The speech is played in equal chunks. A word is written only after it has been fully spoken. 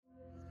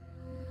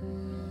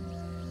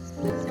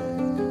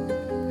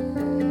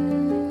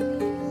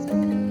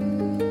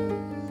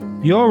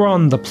You're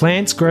on the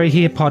Plants Grow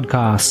Here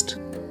podcast.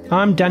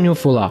 I'm Daniel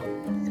Fuller.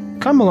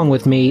 Come along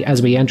with me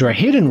as we enter a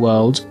hidden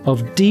world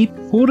of deep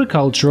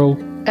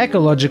horticultural,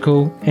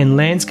 ecological, and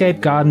landscape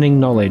gardening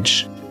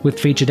knowledge with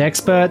featured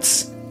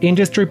experts,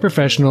 industry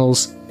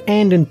professionals,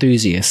 and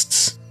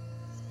enthusiasts.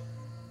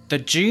 The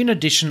June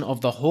edition of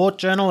the Hort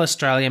Journal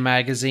Australia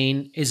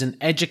magazine is an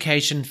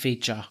education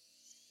feature.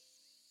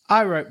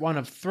 I wrote one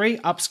of 3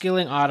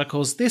 upskilling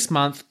articles this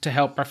month to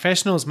help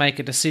professionals make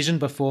a decision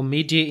before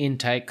mid-year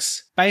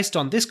intakes, based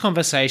on this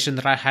conversation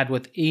that I had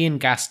with Ian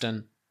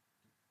Gaston.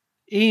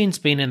 Ian's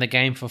been in the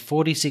game for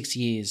 46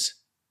 years.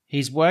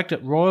 He's worked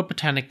at Royal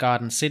Botanic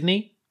Gardens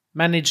Sydney,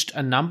 managed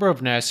a number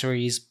of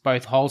nurseries,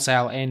 both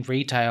wholesale and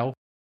retail,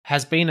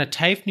 has been a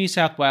TAFE New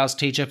South Wales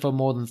teacher for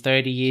more than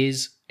 30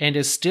 years, and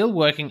is still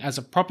working as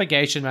a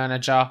propagation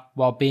manager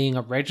while being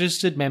a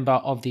registered member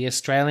of the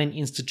Australian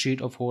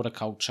Institute of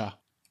Horticulture.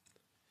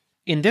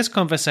 In this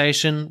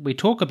conversation, we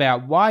talk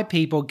about why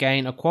people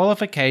gain a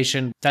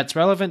qualification that's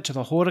relevant to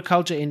the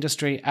horticulture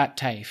industry at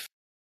TAFE.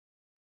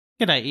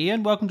 G'day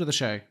Ian, welcome to the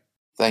show.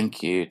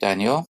 Thank you,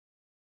 Daniel.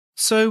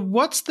 So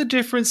what's the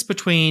difference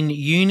between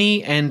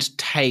uni and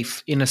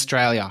TAFE in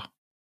Australia?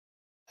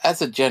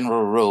 As a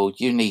general rule,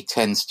 uni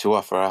tends to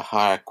offer a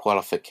higher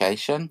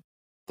qualification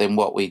than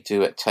what we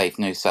do at TAFE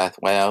New South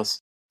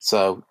Wales.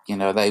 So,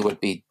 they would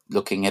be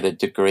looking at a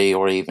degree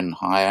or even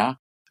higher.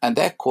 And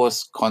that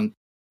course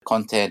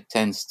content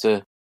tends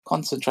to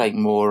concentrate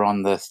more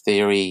on the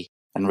theory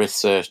and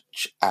research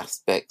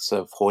aspects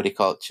of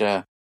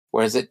horticulture.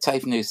 Whereas at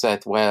TAFE New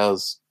South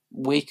Wales,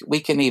 we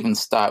can even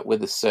start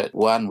with a Cert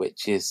 1,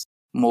 which is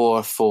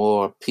more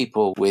for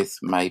people with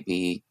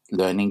maybe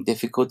learning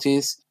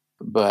difficulties.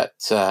 But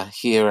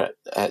here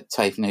at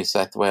TAFE New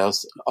South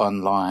Wales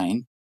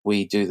online,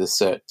 we do the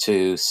Cert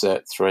 2,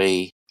 Cert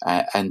 3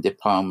 and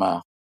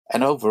Diploma.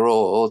 And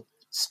overall,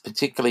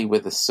 particularly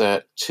with the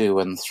Cert 2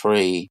 and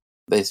 3,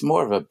 there's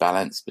more of a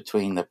balance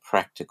between the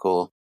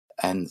practical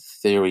and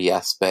theory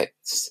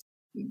aspects.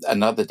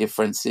 Another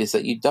difference is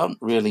that you don't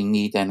really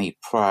need any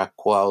prior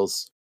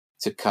quals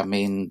to come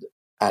in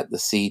at the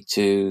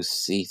C2,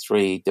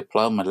 C3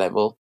 diploma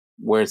level,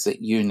 whereas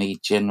at uni,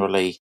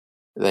 generally,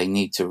 they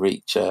need to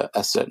reach a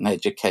certain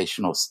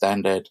educational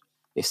standard,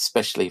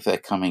 especially if they're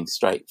coming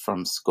straight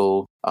from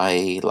school,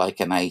 i.e. like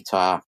an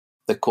ATAR.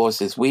 The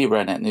courses we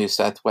run at New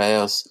South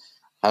Wales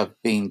have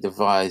been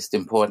devised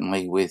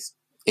importantly with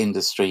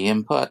industry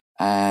input,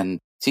 and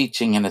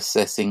teaching and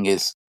assessing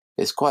is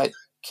quite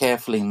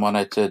carefully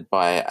monitored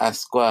by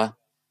ASQA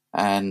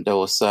and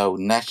also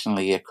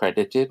nationally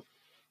accredited.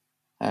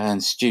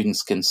 And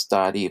students can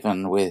start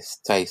even with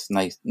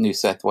TAFE New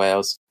South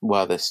Wales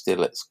while they're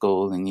still at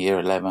school in year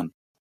 11.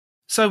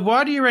 So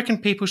why do you reckon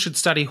people should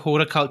study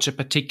horticulture,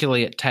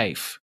 particularly at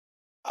TAFE?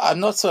 I'm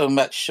not so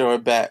much sure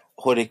about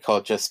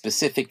horticulture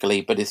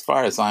specifically, but as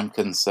far as I'm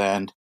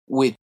concerned,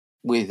 with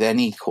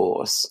any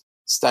course,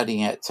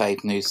 studying at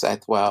TAFE New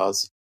South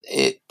Wales,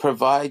 it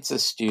provides a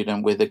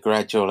student with a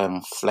gradual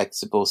and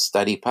flexible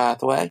study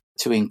pathway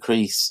to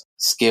increase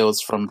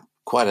skills from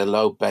quite a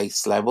low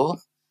base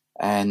level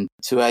and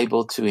to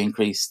able to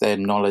increase their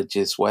knowledge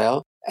as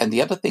well. And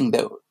the other thing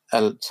that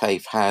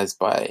TAFE has,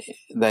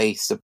 they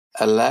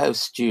allow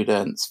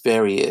students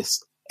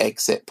various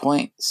exit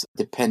points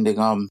depending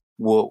on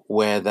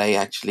where they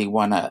actually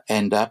want to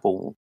end up,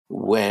 or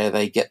where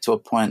they get to a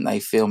point they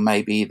feel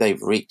maybe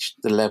they've reached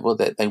the level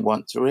that they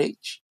want to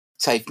reach.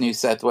 TAFE New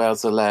South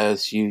Wales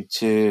allows you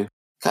to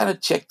kind of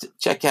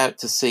check out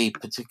to see,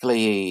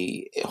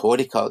 particularly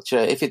horticulture,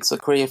 if it's a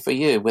career for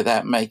you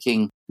without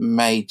making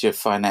major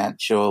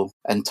financial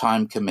and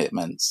time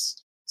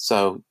commitments.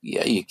 So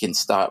yeah, you can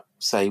start,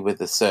 say,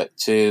 with a Cert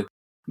 2,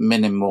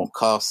 minimal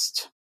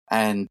cost,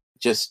 and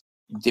just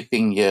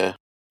dipping your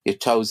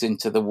toes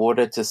into the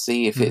water to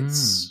see if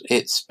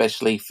it's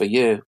specially for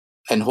you.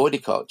 And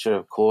horticulture,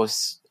 of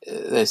course,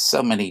 there's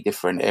so many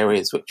different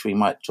areas which we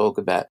might talk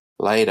about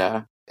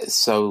later.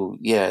 So,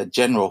 yeah,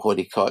 general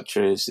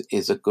horticulture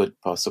is a good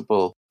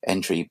possible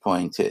entry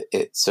point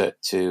at Cert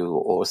 2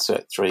 or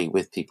Cert 3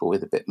 with people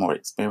with a bit more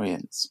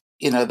experience.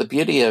 The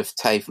beauty of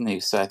TAFE New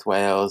South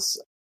Wales,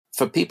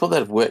 for people that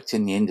have worked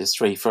in the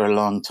industry for a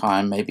long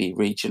time, maybe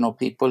regional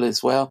people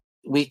as well,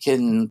 we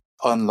can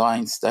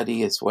online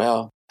study as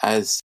well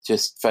as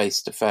just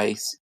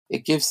face-to-face.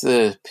 It gives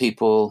the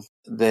people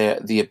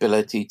the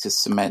ability to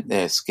cement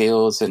their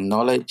skills and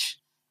knowledge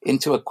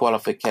into a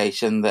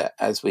qualification that,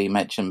 as we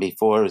mentioned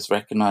before, is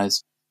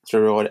recognised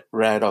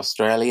throughout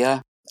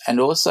Australia, and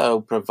also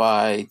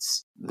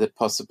provides the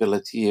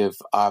possibility of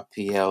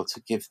RPL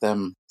to give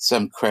them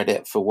some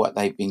credit for what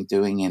they've been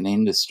doing in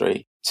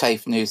industry.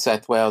 TAFE New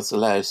South Wales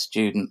allows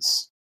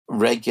students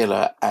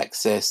regular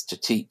access to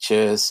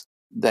teachers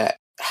that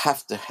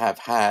have to have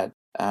had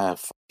 5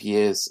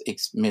 years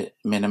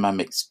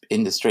minimum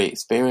industry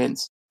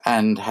experience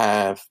and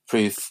have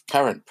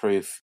current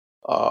proof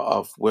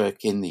of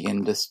work in the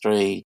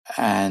industry,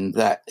 and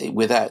that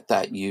without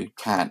that you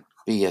can't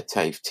be a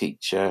TAFE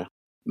teacher.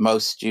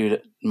 Most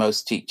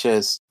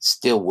teachers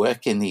still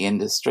work in the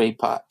industry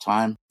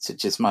part-time,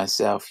 such as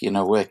myself,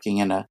 working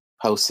in a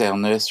wholesale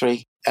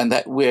nursery, and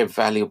that we're a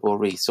valuable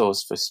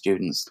resource for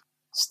students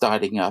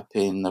starting up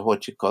in the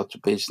horticulture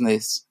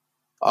business.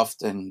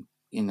 Often,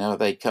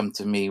 they come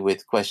to me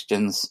with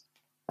questions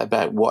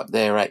about what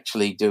they're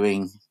actually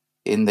doing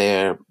in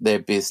their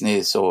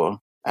business or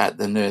at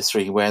the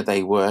nursery where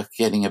they work,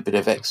 getting a bit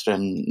of extra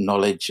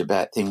knowledge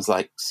about things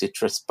like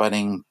citrus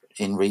budding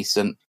in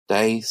recent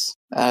days.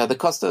 The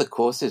cost of the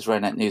courses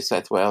run at New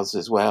South Wales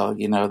as well.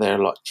 They're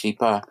a lot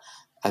cheaper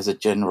as a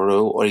general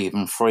rule, or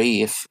even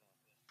free if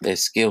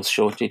there's skill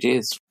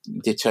shortages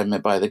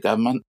determined by the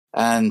government.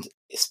 And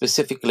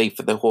specifically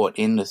for the hort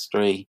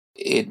industry,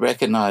 it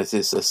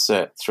recognises a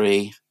Cert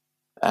 3.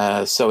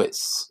 So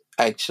it's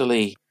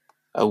actually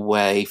a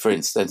way, for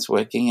instance,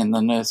 working in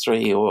the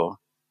nursery or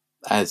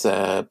as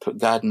a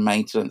garden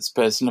maintenance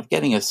person, of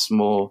getting a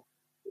small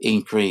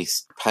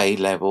increased pay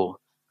level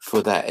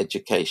for that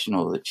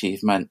educational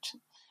achievement,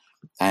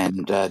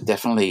 and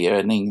definitely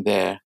earning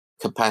their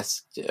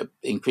capacity,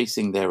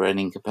 increasing their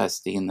earning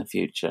capacity in the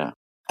future.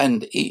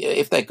 And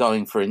if they're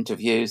going for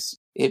interviews,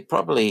 it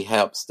probably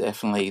helps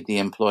definitely the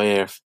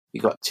employer if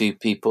you've got two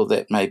people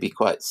that may be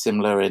quite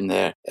similar in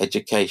their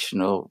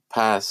educational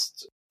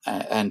past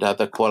and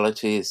other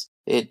qualities.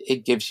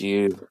 It gives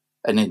you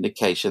an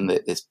indication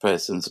that this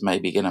person's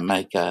maybe going to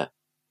make a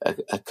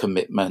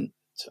commitment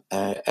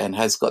and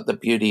has got the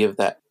beauty of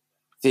that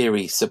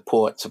theory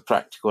support to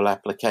practical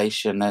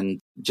application. And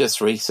just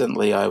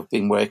recently, I've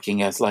been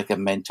working as like a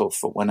mentor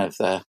for one of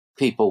the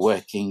people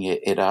working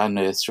at our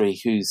nursery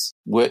who's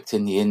worked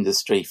in the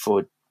industry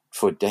for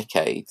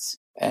decades.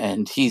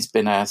 And he's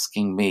been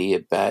asking me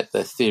about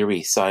the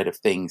theory side of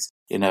things,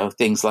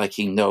 things like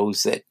he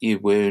knows that you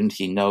wound,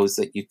 he knows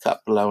that you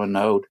cut below a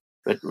node,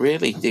 but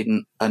really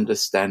didn't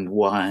understand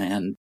why.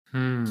 And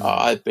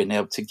I've been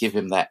able to give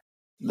him that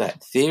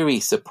theory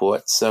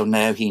support, so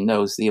now he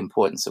knows the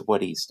importance of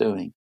what he's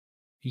doing.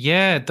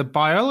 Yeah, the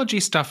biology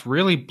stuff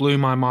really blew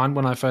my mind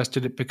when I first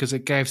did it because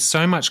it gave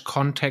so much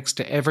context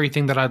to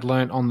everything that I'd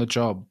learned on the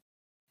job.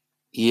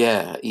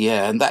 Yeah,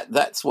 and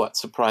that's what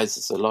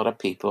surprises a lot of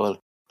people.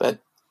 But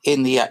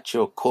in the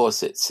actual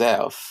course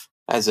itself,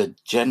 as a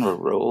general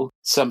rule,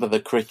 some of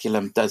the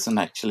curriculum doesn't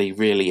actually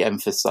really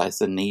emphasize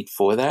the need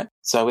for that.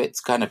 So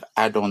it's kind of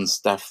add-on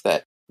stuff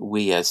that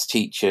we as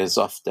teachers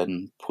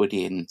often put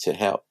in to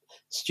help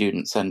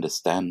students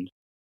understand.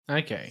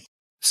 Okay.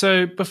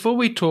 So before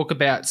we talk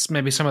about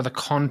maybe some of the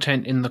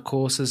content in the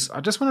courses,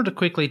 I just wanted to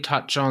quickly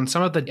touch on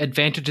some of the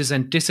advantages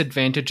and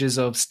disadvantages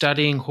of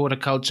studying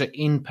horticulture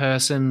in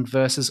person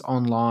versus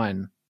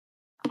online.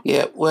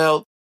 Yeah,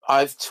 well,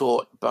 I've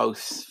taught both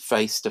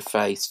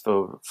face-to-face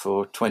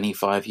for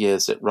 25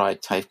 years at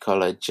Ryde TAFE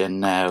College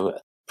and now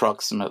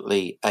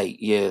approximately 8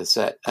 years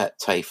at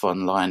TAFE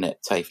Online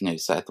at TAFE New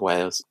South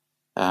Wales,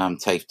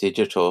 TAFE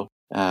Digital,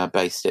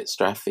 based at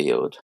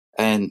Strathfield.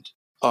 And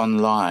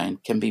online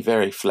can be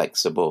very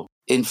flexible.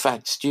 In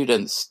fact,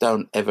 students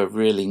don't ever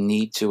really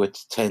need to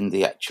attend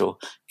the actual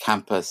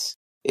campus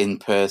in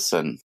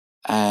person.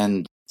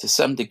 And to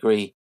some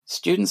degree,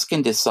 students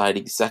can decide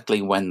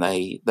exactly when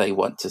they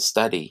want to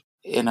study.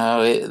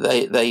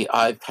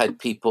 I've had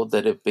people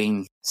that have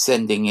been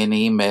sending in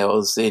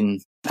emails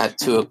at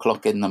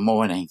 2:00 in the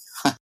morning.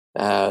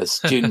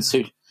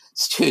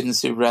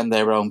 Students who run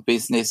their own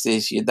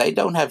businesses, they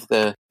don't have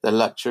the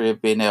luxury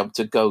of being able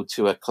to go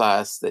to a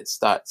class that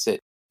starts at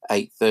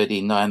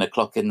 8:30,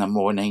 9:00 in the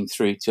morning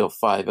through till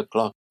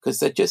 5:00 because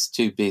they're just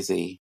too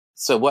busy.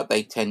 So what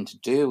they tend to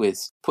do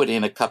is put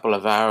in a couple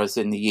of hours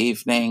in the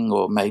evening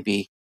or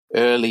maybe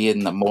early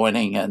in the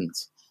morning, and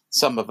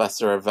some of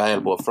us are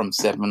available from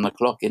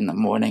 7:00 in the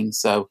morning,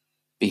 so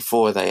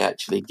before they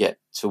actually get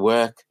to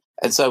work.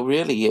 And so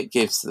really it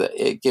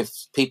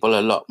gives people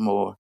a lot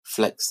more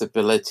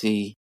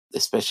flexibility,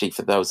 especially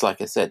for those, like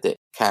I said, that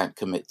can't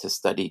commit to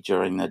study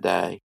during the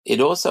day.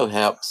 It also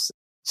helps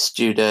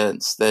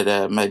students that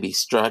are maybe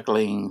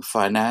struggling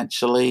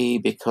financially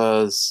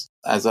because,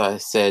 as I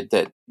said,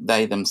 that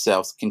they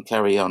themselves can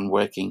carry on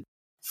working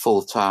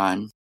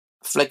full-time.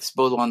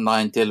 Flexible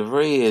online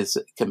delivery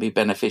can be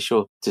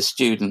beneficial to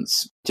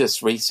students.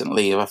 Just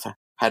recently, I've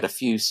had a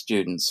few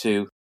students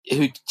who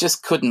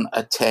just couldn't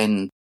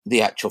attend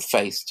the actual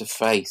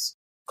face-to-face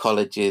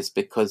colleges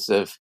because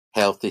of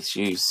health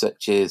issues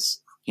such as,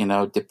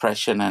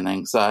 depression and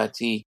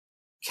anxiety,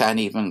 can't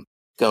even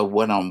go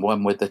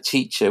one-on-one with the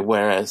teacher,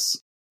 whereas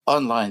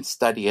online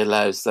study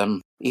allows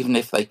them, even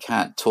if they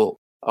can't talk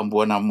on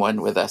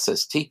one-on-one with us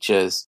as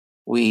teachers,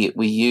 we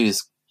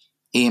use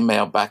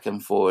email back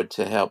and forward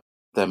to help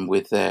them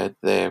with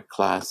their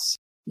class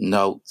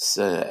notes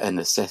and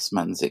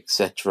assessments,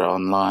 etc.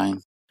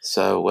 online.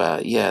 So,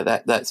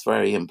 that's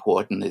very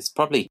important. It's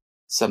probably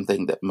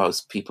something that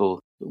most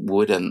people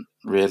wouldn't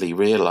really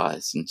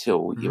realize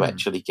until you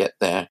actually get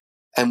there.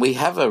 And we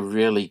have a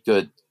really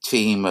good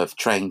team of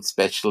trained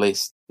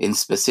specialists in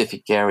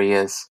specific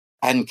areas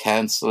and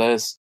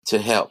counsellors to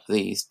help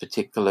these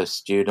particular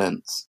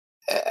students.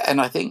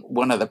 And I think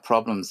one of the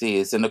problems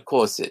is, and of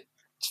course it's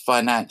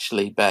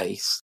financially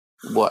based,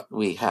 what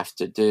we have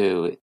to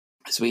do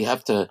is we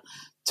have to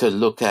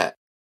look at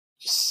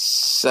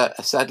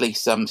sadly,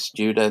 some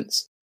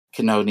students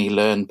can only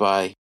learn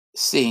by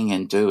seeing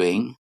and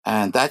doing.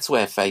 And that's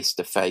where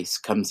face-to-face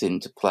comes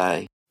into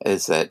play,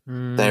 is that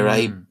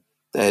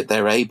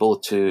they're able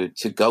to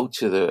go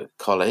to the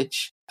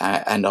college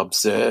and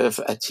observe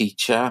a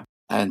teacher,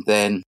 and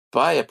then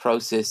by a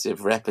process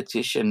of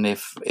repetition,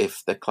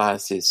 if the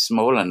class is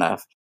small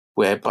enough,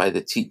 whereby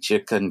the teacher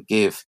can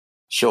give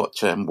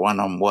short-term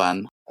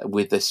one-on-one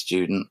with the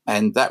student.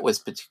 And that was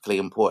particularly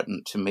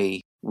important to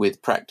me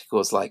with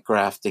practicals like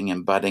grafting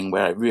and budding,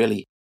 where I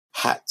really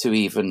had to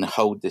even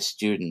hold the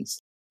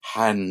student's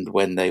hand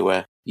when they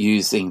were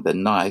using the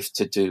knife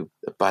to do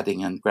the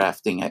budding and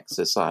grafting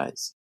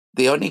exercise.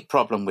 The only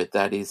problem with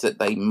that is that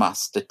they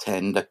must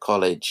attend a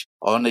college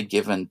on a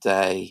given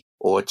day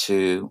or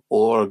two,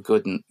 or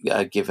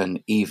a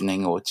given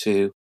evening or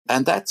two.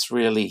 And that's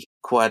really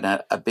quite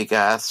a big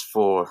ask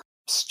for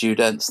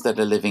students that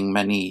are living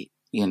many,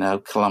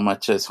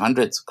 kilometers,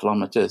 hundreds of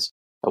kilometers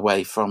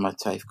away from a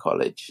TAFE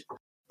college.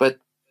 But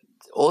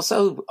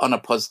also on a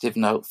positive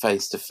note,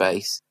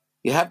 face-to-face,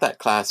 you have that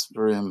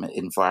classroom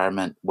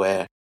environment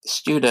where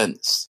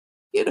students,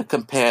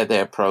 compare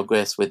their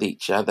progress with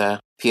each other.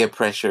 Peer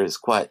pressure is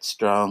quite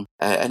strong,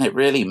 and it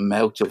really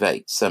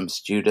motivates some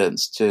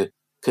students to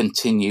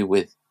continue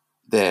with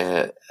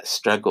their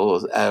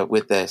struggles,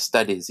 with their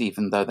studies,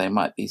 even though they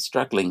might be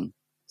struggling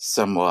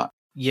somewhat.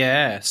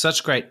 Yeah,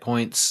 such great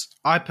points.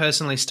 I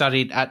personally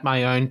studied at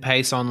my own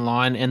pace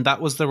online, and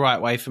that was the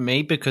right way for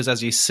me because,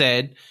 as you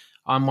said,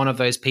 I'm one of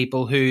those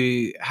people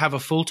who have a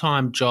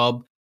full-time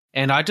job,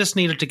 and I just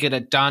needed to get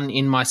it done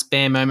in my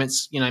spare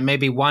moments.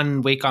 Maybe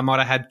 1 week I might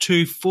have had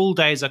 2 full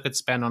days I could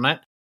spend on it,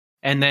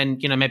 and then,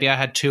 maybe I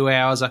had 2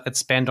 hours I could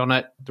spend on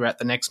it throughout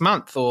the next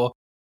month, or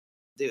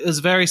it was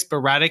very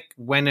sporadic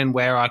when and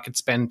where I could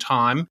spend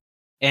time.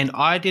 And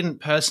I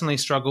didn't personally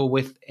struggle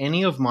with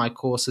any of my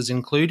courses,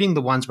 including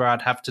the ones where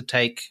I'd have to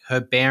take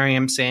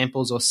herbarium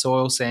samples or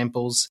soil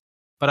samples.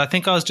 But I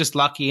think I was just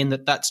lucky in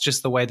that that's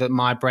just the way that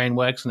my brain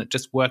works, and it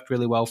just worked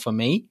really well for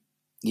me.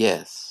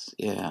 Yes.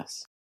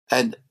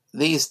 And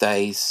these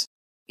days,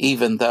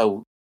 even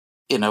though,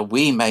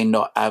 we may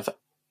not have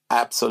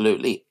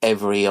absolutely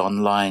every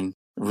online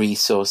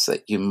resource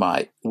that you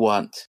might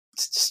want,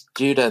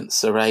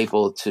 students are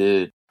able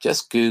to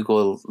just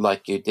Google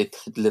like you did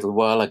a little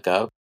while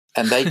ago,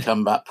 and they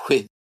come up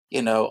with,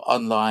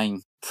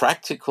 online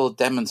practical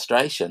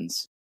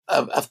demonstrations.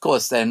 Of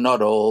course, they're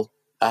not all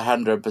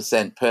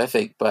 100%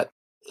 perfect, but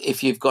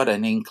if you've got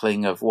an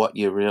inkling of what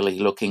you're really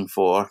looking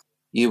for,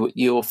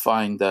 you'll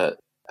find an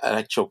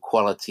actual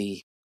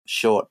quality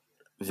short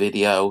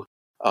video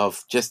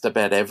of just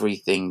about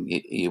everything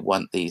you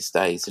want these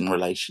days in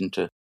relation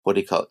to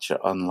horticulture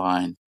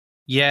online.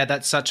 Yeah,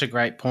 that's such a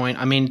great point.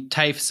 I mean,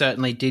 TAFE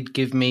certainly did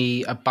give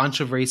me a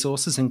bunch of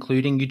resources,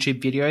 including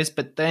YouTube videos.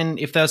 But then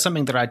if there was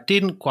something that I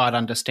didn't quite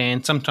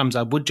understand, sometimes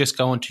I would just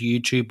go onto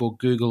YouTube or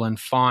Google and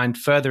find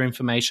further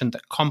information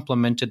that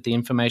complemented the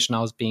information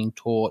I was being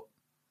taught.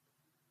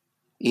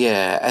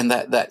 Yeah, and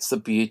that's the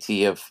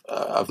beauty of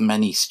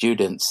many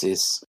students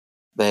is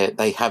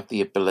they have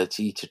the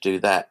ability to do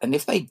that. And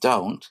if they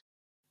don't,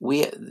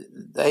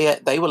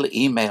 they will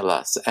email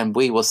us, and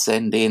we will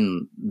send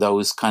in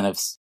those kind of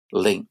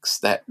links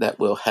that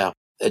will help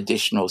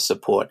additional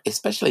support,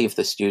 especially if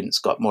the student's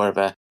got more of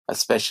a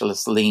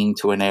specialist lean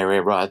to an area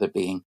rather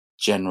being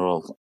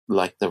general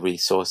like the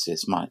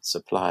resources might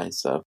supply.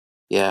 So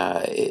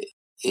yeah, it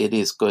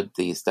is good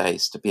these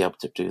days to be able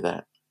to do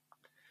that.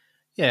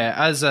 Yeah,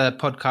 as a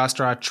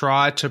podcaster, I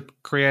try to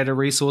create a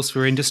resource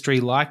for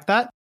industry like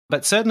that.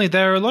 But certainly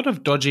there are a lot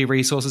of dodgy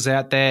resources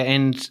out there,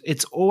 and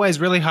it's always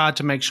really hard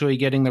to make sure you're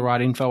getting the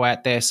right info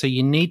out there. So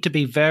you need to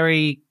be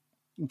very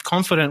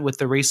confident with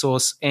the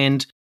resource.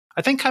 And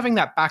I think having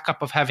that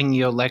backup of having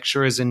your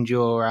lecturers and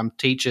your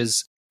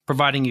teachers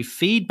providing you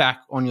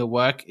feedback on your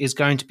work is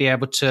going to be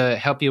able to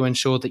help you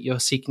ensure that you're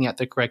seeking out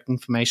the correct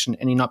information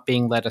and you're not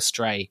being led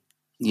astray.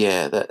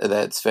 Yeah,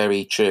 that's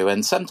very true.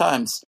 And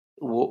sometimes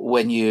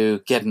when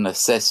you get an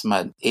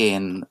assessment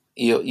in,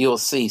 you'll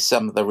see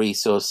some of the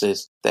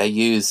resources they're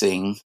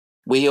using.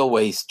 We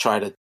always try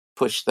to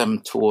push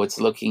them towards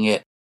looking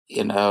at,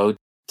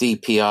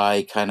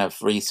 DPI kind of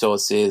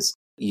resources,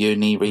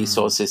 uni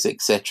resources,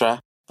 etc.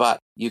 But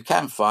you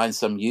can find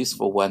some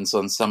useful ones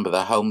on some of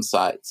the home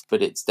sites,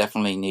 but it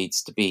definitely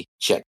needs to be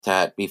checked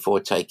out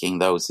before taking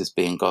those as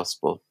being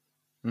gospel.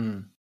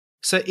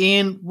 So,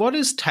 Ian, what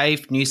is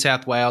TAFE New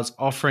South Wales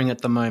offering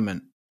at the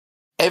moment?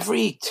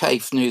 Every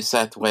TAFE New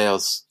South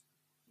Wales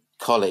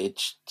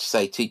college,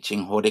 say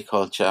teaching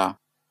horticulture,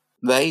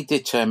 they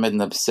determine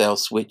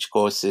themselves which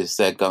courses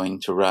they're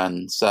going to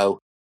run. So,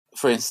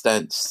 for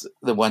instance,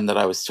 the one that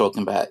I was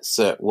talking about,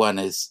 Cert 1,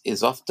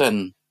 is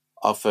often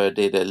offered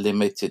at a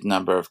limited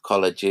number of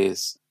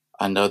colleges.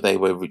 I know they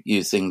were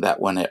using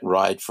that one at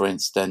Ryde, for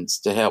instance,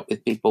 to help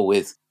with people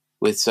with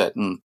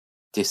certain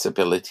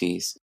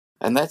disabilities.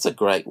 And that's a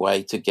great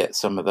way to get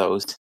some of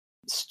those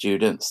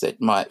students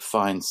that might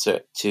find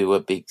Cert 2 a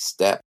big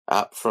step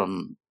up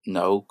from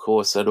no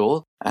course at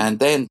all. And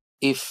then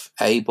if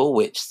able,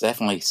 which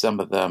definitely some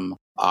of them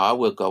I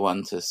will go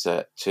on to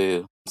Cert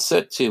 2.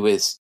 Cert 2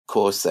 is a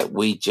course that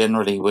we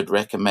generally would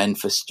recommend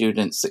for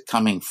students that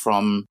coming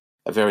from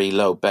a very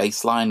low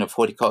baseline of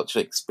horticulture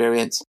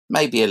experience,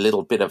 maybe a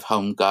little bit of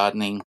home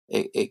gardening,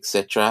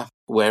 etc.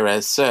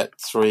 Whereas Cert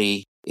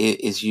 3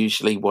 is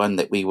usually one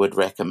that we would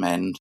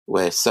recommend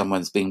where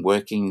someone's been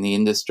working in the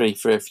industry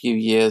for a few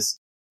years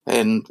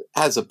and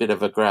has a bit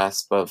of a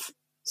grasp of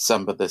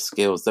some of the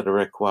skills that are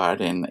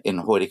required in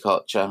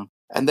horticulture.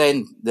 And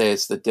then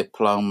there's the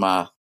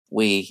diploma.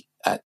 We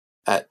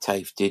at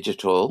TAFE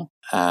Digital,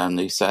 TAFE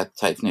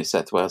New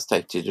South Wales,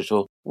 TAFE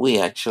Digital, we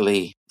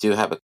actually do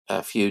have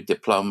a few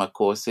diploma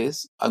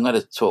courses. I'm going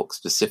to talk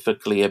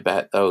specifically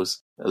about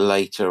those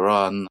later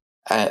on.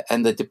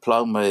 And the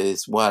diploma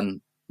is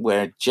one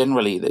where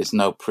generally there's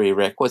no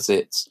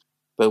prerequisites,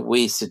 but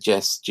we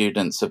suggest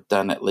students have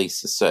done at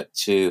least a Cert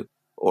 2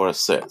 or a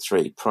Cert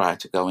 3 prior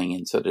to going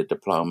into the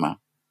diploma.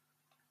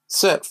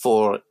 Cert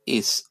 4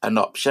 is an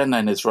option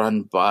and is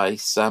run by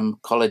some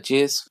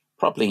colleges,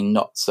 probably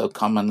not so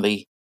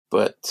commonly,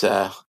 but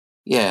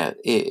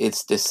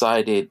it's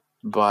decided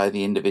by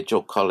the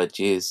individual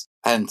colleges,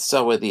 and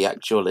so are the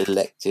actual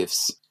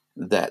electives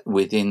that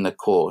within the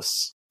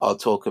course. I'll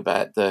talk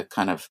about the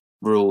kind of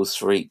rules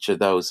for each of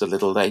those a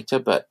little later,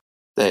 but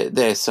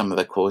there's some of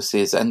the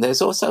courses. And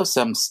there's also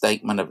some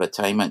statement of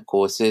attainment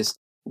courses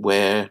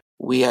where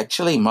we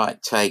actually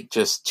might take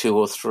just 2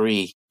 or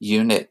 3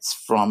 units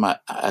from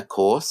a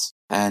course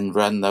and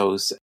run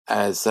those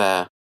as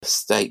a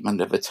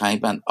statement of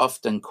attainment,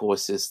 often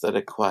courses that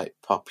are quite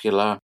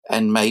popular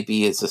and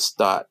maybe as a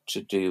start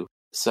to do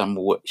some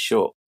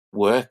short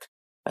work,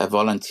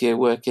 volunteer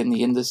work in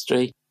the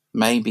industry,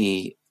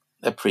 maybe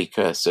a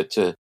precursor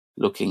to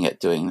looking at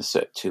doing the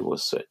Cert 2 or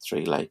Cert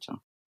 3 later.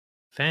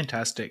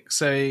 Fantastic.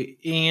 So,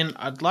 Ian,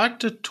 I'd like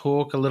to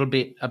talk a little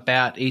bit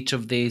about each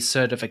of these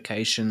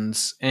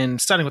certifications,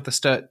 and starting with the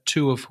Cert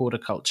 2 of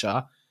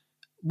horticulture.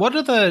 What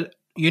are the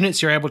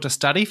units you're able to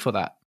study for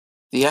that?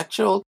 The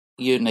actual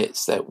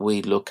units that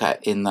we look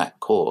at in that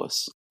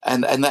course,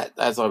 and that,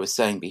 as I was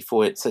saying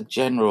before, it's a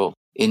general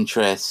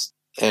interest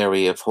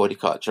area of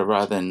horticulture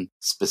rather than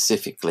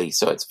specifically.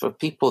 So it's for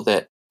people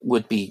that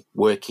would be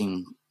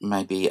working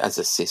maybe as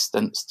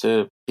assistants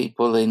to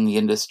people in the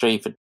industry,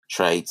 for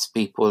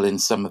tradespeople in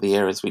some of the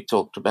areas we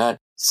talked about.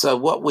 So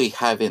what we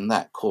have in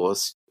that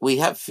course, we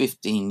have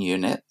 15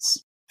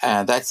 units.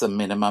 That's a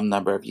minimum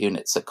number of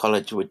units a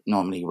college would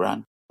normally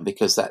run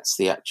because that's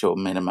the actual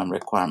minimum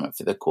requirement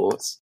for the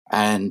course.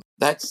 And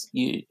that's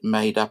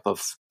made up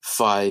of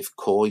 5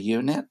 core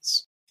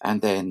units,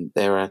 and then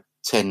there are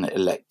 10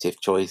 elective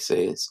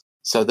choices.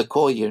 So the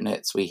core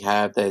units we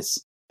have,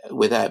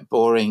 without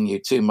boring you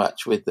too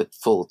much with the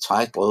full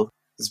title,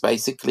 there's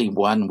basically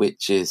one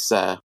which is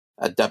a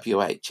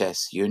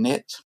WHS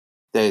unit.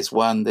 There's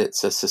one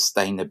that's a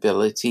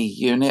sustainability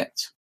unit.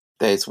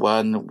 There's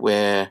one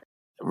where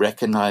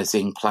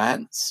recognizing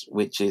plants,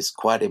 which is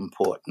quite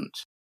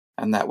important.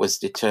 And that was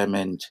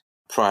determined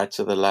prior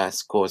to the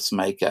last course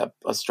makeup.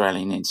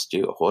 Australian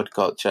Institute of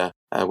Horticulture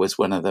was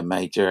one of the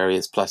major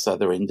areas, plus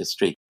other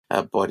industry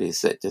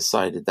bodies that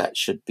decided that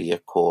should be a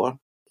core.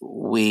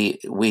 We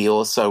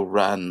also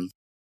run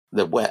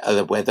the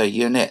weather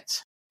unit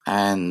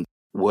and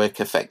work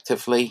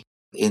effectively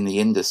in the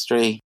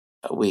industry.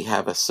 We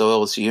have a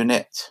soils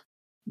unit.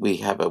 We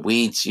have a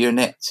weeds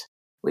unit.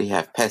 We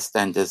have pests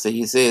and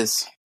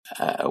diseases.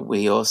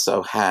 We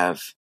also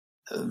have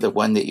the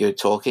one that you're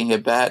talking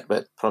about,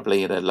 but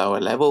probably at a lower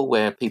level,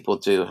 where people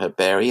do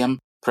herbarium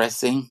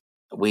pressing.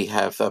 We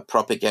have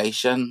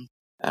propagation.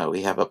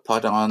 We have a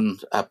pot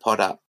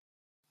up,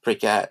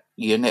 prick out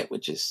unit,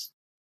 which is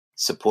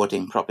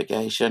supporting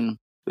propagation.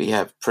 We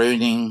have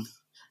pruning,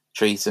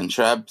 trees and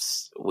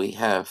shrubs. We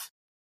have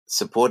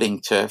supporting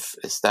turf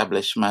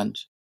establishment.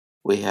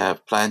 We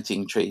have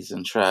planting trees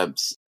and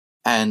shrubs,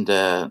 and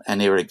an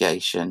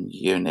irrigation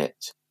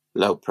unit,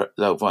 low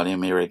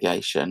volume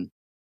irrigation.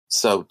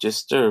 So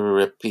just to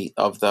repeat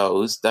of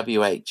those,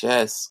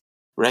 WHS,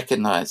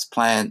 recognize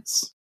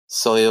plants,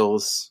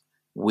 soils,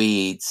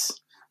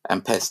 weeds,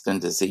 and pests and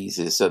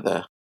diseases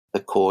are the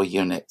core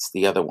units.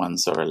 The other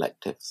ones are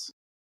electives.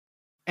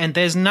 And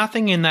there's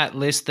nothing in that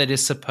list that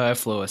is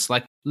superfluous.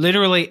 Like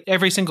literally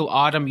every single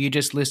item you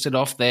just listed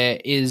off there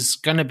is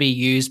going to be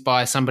used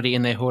by somebody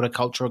in their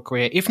horticultural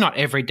career, if not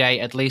every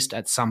day, at least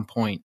at some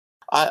point.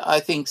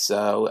 I think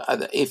so.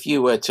 If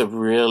you were to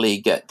really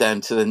get down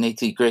to the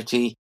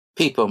nitty-gritty,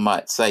 people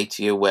might say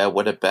to you, well,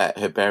 what about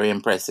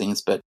herbarium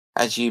pressings? But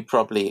as you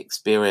probably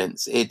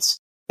experience,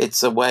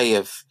 it's a way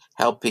of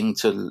helping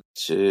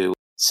to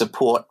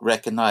support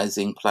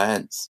recognizing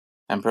plants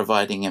and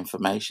providing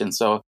information.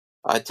 So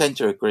I tend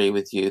to agree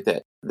with you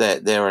that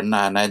there are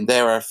none. And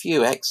there are a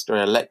few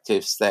extra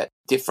electives that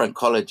different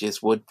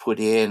colleges would put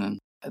in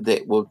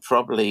that would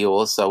probably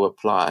also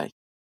apply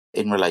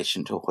in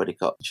relation to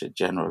horticulture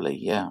generally,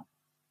 yeah.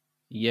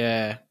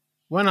 Yeah.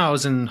 When I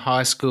was in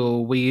high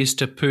school, we used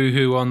to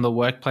poo-hoo on the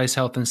workplace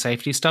health and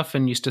safety stuff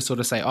and used to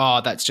sort of say,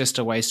 oh, that's just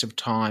a waste of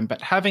time.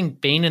 But having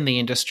been in the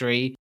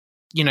industry,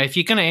 if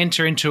you're going to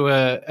enter into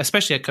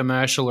especially a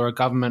commercial or a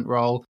government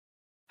role,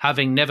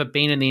 having never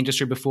been in the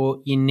industry before,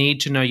 you need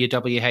to know your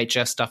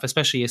WHS stuff,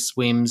 especially your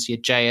SWIMs, your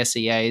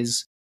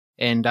JSEAs,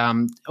 and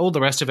all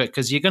the rest of it,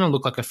 because you're going to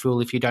look like a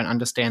fool if you don't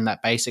understand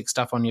that basic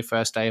stuff on your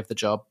first day of the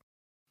job.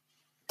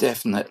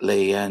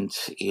 Definitely. And,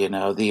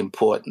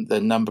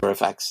 the number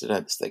of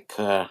accidents that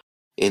occur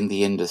in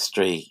the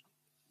industry,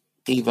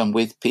 even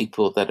with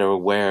people that are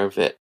aware of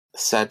it,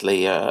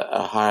 sadly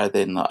are higher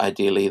than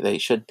ideally they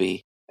should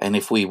be. And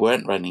if we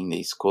weren't running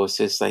these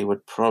courses, they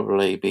would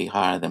probably be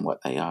higher than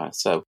what they are.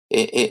 So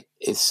it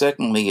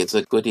certainly is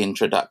a good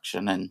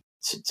introduction and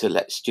to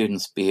let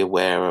students be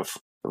aware of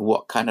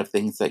what kind of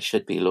things they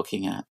should be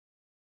looking at.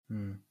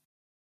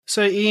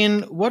 So,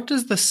 Ian, what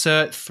does the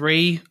Cert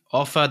 3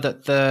 offer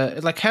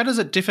how does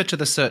it differ to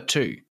the Cert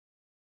 2?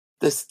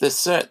 The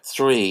Cert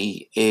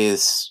 3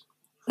 is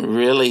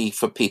really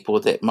for people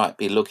that might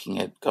be looking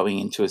at going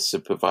into a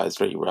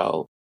supervisory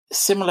role.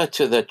 Similar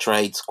to the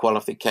trades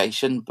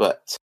qualification,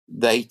 but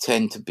they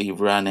tend to be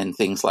run in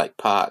things like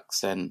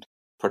parks and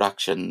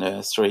production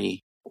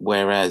nursery,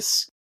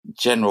 whereas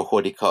general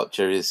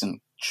horticulture isn't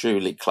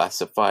truly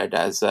classified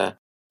as a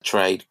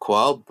trade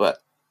qual, but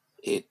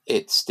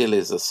it still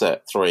is a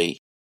Cert 3.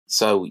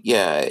 So,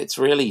 yeah, it's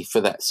really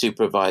for that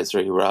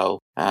supervisory role,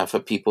 for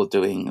people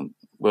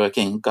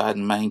working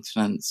garden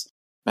maintenance,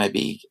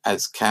 maybe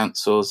as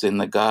councils in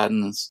the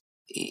gardens,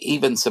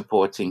 even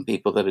supporting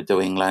people that are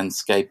doing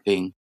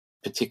landscaping,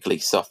 particularly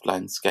soft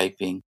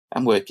landscaping,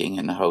 and working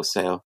in the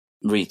wholesale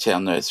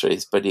retail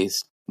nurseries, but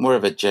is more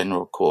of a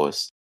general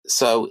course.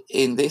 So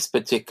in this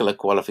particular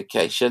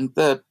qualification,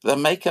 the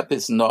makeup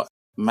is not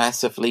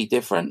massively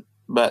different,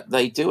 but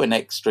they do an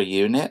extra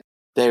unit.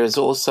 There is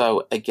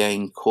also,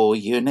 again, core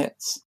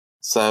units.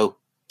 So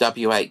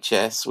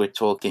WHS, we're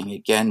talking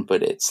again,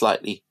 but it's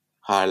slightly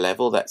higher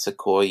level. That's a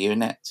core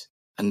unit.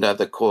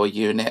 Another core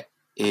unit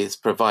is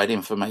provide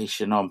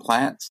information on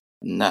plants.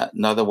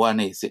 Another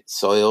one is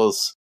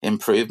soils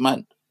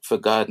improvement for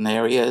garden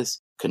areas,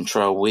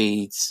 control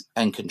weeds,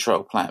 and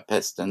control plant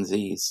pest and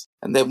disease.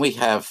 And then we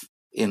have,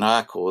 in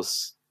our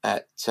course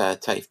at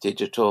TAFE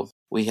Digital,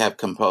 we have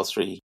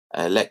compulsory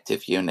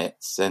elective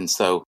units. And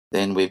so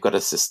then we've got a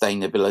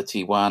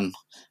sustainability one.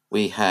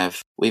 We've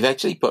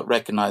actually put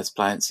recognized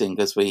plants in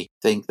because we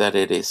think that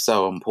it is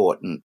so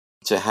important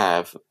to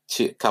have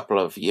a couple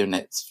of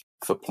units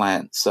for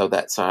plants. So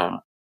that's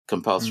our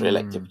compulsory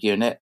elective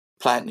unit.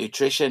 Plant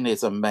nutrition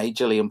is a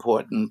majorly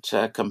important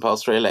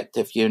compulsory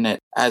elective unit,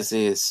 as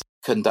is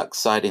conduct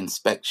site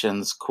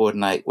inspections,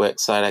 coordinate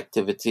worksite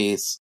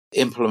activities,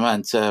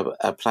 implement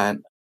a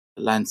plant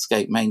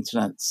landscape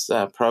maintenance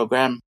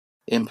program,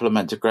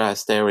 implement a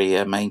grassed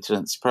area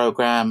maintenance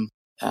program,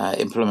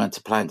 implement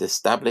a plant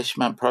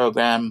establishment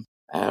program,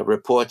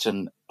 report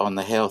on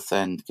the health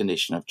and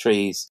condition of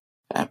trees,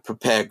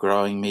 prepare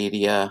growing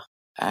media,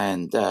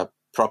 and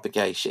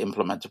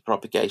implement a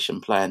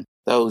propagation plan.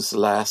 Those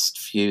last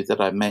few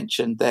that I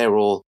mentioned, they're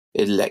all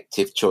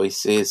elective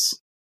choices.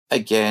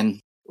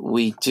 Again,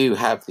 we do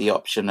have the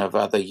option of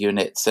other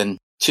units, and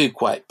two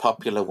quite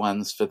popular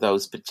ones for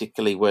those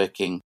particularly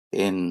working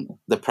in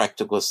the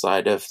practical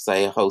side of,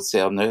 say, a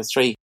wholesale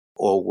nursery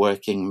or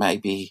working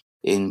maybe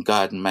in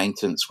garden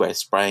maintenance where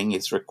spraying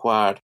is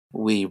required.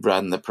 We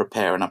run the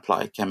prepare and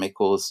apply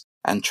chemicals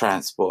and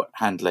transport,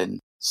 handling,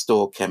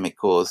 store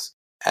chemicals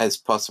as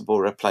possible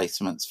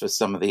replacements for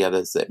some of the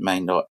others that may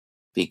not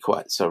be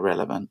quite so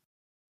relevant.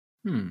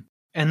 And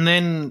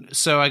then,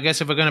 so I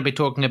guess if we're going to be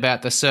talking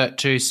about the Cert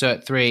 2,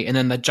 Cert 3, and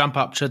then the jump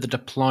up to the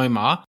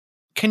diploma,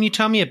 can you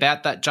tell me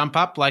about that jump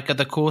up? Like, are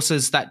the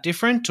courses that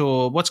different,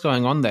 or what's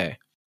going on there?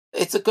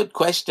 It's a good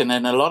question,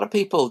 and a lot of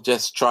people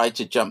just try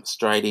to jump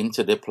straight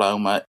into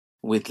diploma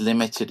with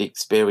limited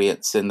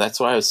experience, and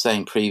that's why I was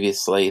saying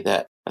previously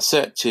that a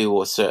Cert 2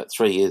 or Cert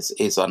 3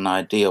 is an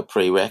ideal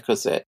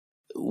prerequisite.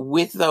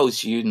 With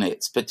those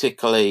units,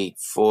 particularly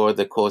for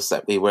the course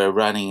that we were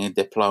running in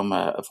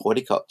Diploma of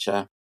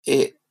Horticulture,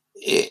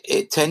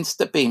 it tends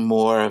to be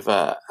more of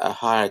a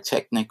higher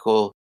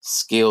technical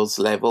skills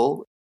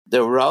level.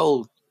 The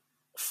role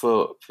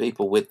for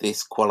people with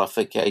this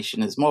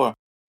qualification is more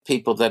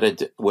people that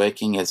are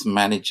working as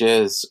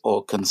managers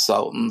or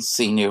consultants,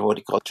 senior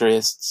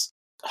horticulturists,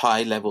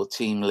 high-level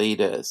team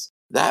leaders.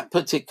 That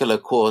particular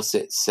course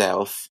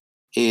itself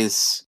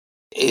is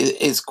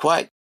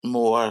quite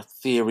more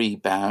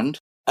theory-bound,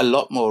 a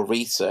lot more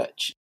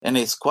research, and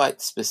it's quite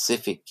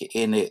specific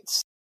in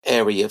its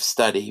area of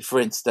study. For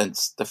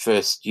instance, the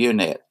first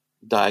unit,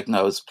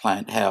 Diagnose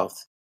Plant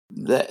Health,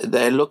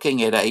 they're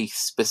looking at a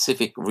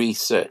specific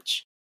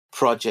research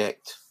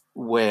project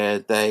where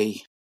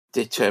they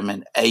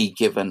determine a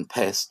given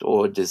pest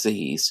or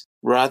disease.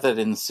 Rather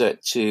than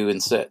Cert 2 and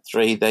Cert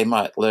 3, they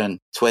might learn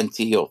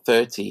 20 or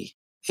 30.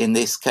 In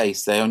this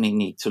case, they only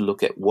need to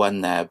look at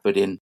one now, but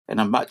in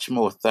a much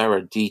more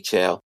thorough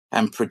detail,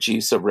 and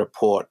produce a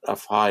report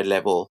of high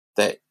level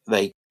that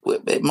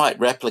it might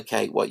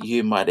replicate what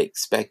you might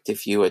expect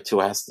if you were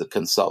to ask the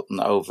consultant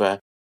over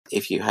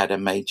if you had a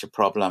major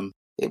problem.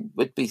 It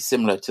would be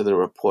similar to the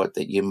report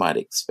that you might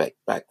expect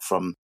back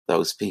from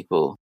those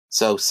people.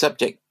 So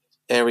subject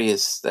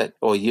areas that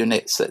or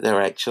units that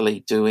they're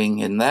actually doing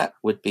in that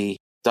would be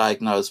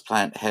diagnose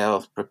plant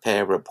health,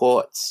 prepare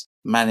reports,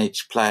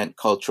 manage plant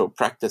cultural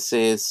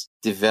practices,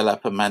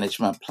 develop a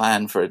management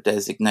plan for a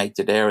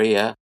designated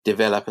area,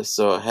 develop a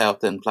soil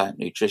health and plant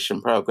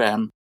nutrition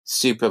program,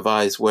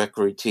 supervise work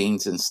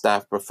routines and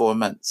staff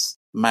performance,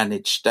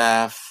 manage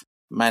staff,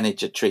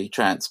 manage a tree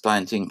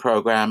transplanting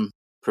program,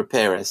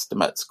 prepare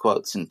estimates,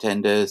 quotes and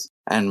tenders,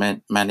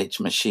 and manage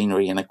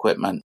machinery and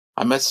equipment.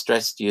 I must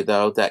stress to you,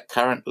 though, that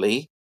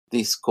currently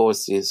this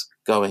course is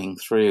going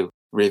through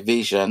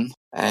revision,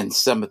 and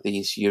some of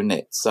these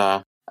units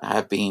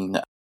have been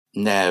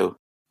now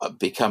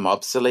become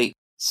obsolete,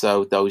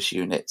 so those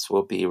units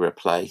will be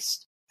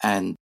replaced.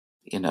 And,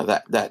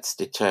 that's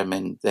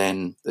determined,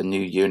 then the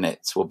new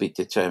units will be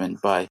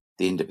determined by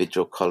the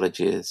individual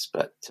colleges.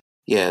 But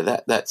yeah,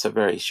 that's a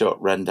very short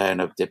rundown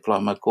of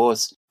diploma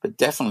course, but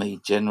definitely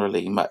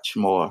generally much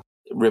more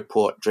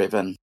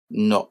report-driven,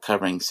 not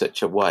covering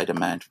such a wide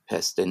amount of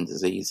pests and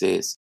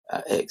diseases,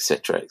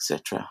 etc.,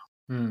 etc.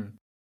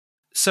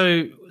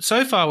 So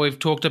far we've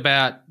talked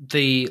about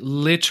the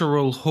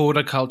literal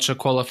horticulture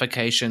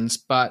qualifications,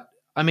 but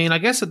I mean, I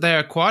guess that there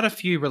are quite a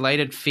few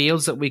related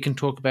fields that we can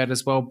talk about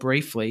as well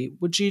briefly.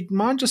 Would you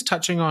mind just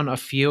touching on a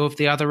few of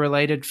the other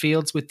related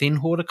fields within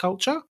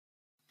horticulture?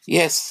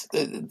 Yes,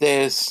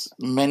 there's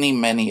many,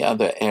 many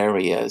other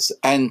areas.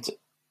 And,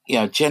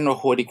 general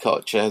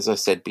horticulture, as I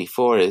said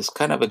before, is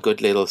kind of a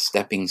good little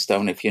stepping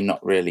stone if you're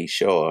not really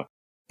sure.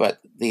 But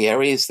the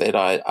areas that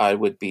I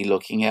would be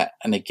looking at,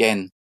 and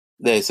again,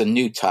 there's a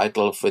new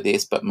title for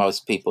this, but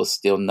most people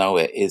still know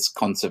it, is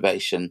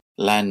conservation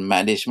land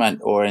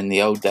management, or in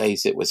the old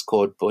days it was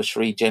called bush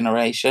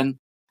regeneration.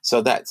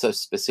 So that's a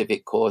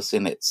specific course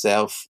in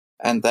itself,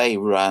 and they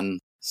run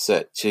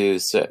Cert 2,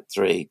 Cert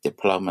 3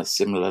 diplomas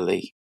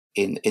similarly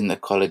in the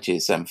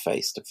colleges and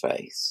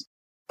face-to-face.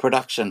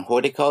 Production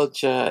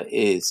horticulture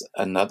is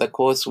another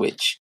course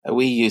which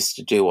we used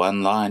to do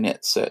online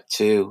at Cert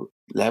 2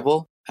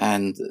 level,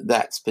 and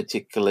that's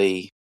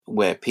particularly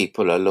where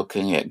people are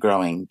looking at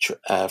growing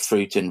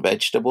fruit and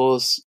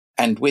vegetables.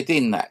 And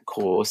within that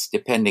course,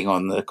 depending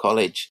on the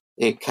college,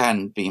 it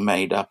can be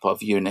made up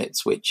of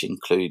units which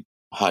include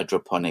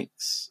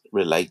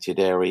hydroponics-related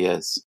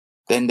areas.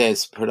 Then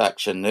there's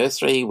production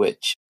nursery,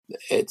 which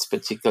it's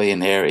particularly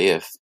an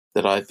area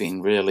that I've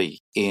been really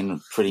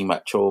in pretty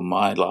much all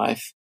my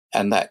life.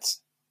 And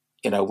that's,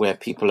 where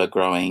people are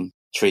growing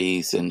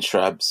trees and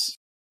shrubs.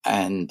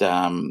 And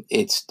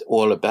it's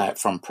all about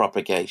from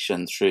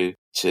propagation through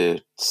to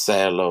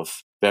sale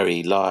of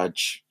very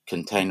large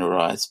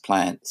containerized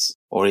plants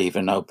or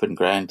even open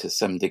ground to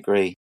some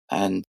degree.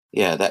 And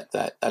yeah,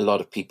 that a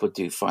lot of people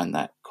do find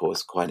that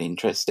course quite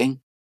interesting.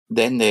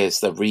 Then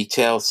there's the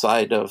retail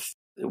side of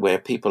where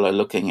people are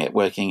looking at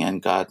working in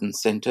garden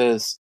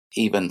centers,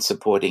 even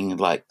supporting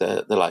like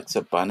the likes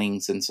of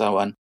Bunnings and so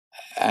on.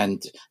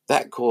 And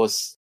that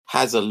course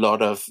has a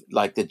lot of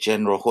like the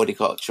general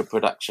horticulture,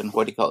 production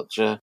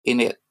horticulture in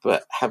it,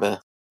 but have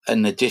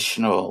an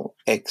additional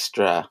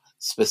extra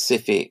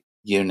specific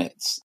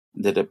units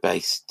that are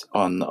based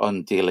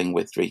on dealing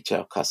with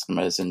retail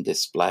customers and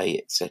display,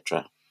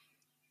 etc.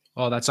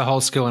 Oh, that's a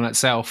whole skill in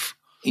itself.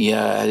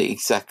 Yeah,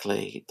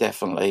 exactly.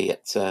 Definitely.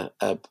 It's a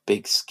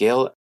big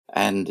skill,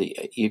 and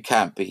you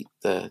can't beat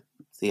the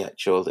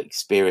actual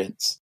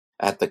experience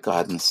at the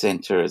garden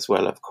centre as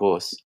well, of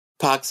course.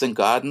 Parks and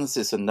gardens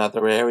is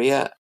another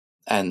area.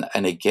 And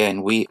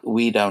again,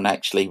 we don't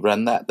actually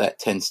run that. That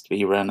tends to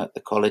be run at the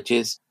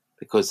colleges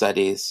because that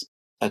is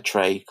a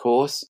trade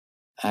course.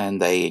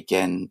 And they,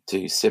 again,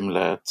 do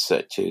similar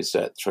Cert 2,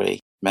 Cert 3,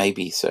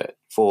 maybe Cert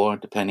 4,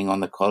 depending on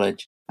the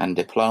college, and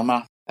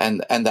diploma.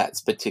 And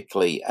that's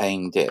particularly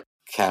aimed at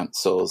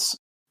councils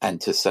and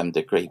to some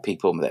degree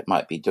people that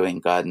might be doing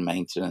garden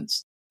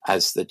maintenance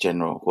as the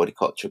general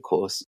horticulture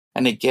course.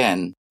 And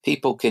again,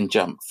 people can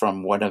jump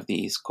from one of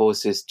these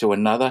courses to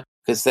another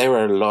because there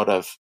are a lot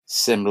of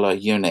similar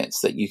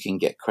units that you can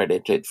get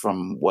credited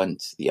from one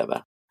to the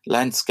other.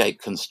 Landscape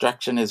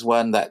construction is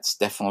one. That's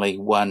definitely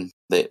one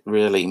that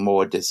really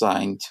more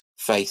designed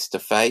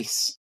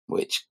face-to-face,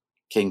 which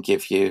can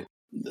give you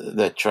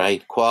the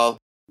trade qual.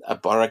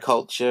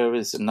 Arboriculture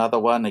is another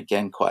one,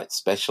 again, quite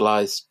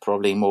specialized,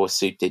 probably more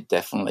suited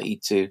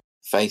definitely to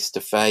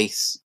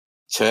face-to-face.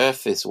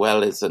 Turf as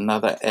well is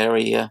another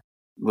area.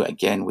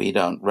 Again, we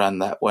don't run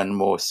that one,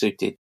 more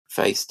suited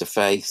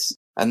face-to-face.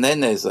 And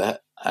then there's a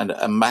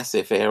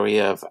massive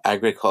area of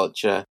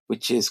agriculture,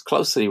 which is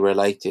closely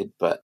related,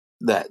 but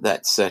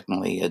that's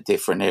certainly a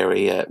different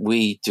area.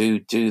 We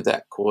do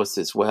that course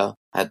as well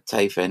at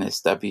TAFE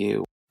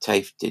NSW,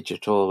 TAFE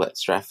Digital at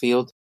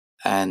Strathfield,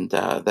 and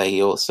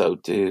they also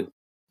do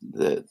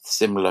the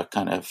similar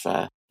kind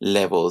of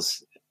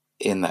levels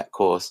in that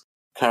course.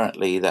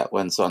 Currently, that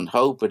one's on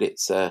hold, but it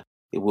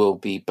will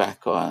be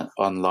back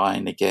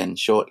online again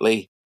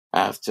shortly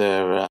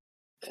after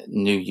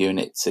new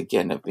units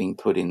again have been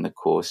put in the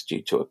course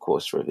due to a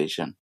course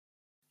revision.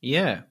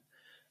 Yeah.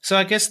 So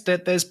I guess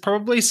that there's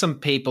probably some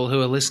people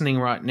who are listening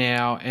right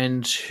now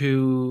and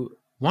who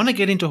want to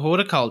get into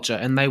horticulture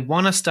and they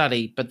want to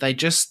study, but they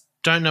just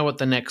don't know what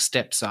the next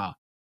steps are.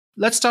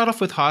 Let's start off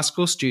with high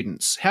school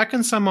students. How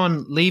can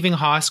someone leaving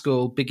high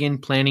school begin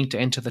planning to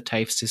enter the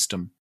TAFE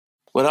system?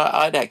 Well,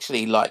 I'd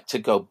actually like to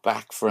go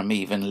back from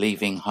even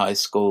leaving high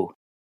school.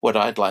 What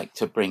I'd like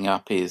to bring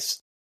up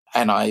is,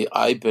 and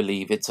I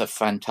believe it's a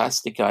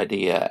fantastic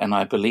idea, and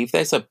I believe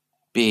there's a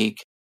big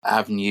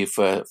avenue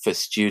for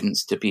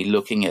students to be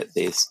looking at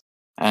this.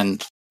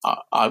 And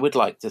I would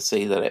like to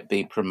see that it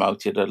be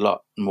promoted a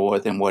lot more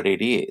than what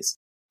it is.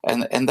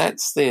 And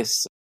that's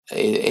this.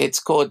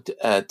 It's called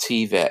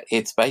TVET.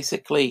 It's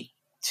basically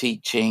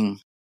teaching,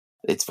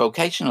 it's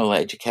vocational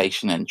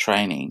education and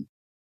training,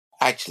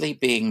 actually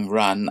being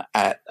run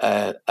at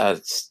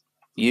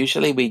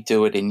usually we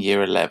do it in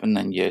year 11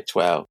 and year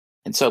 12.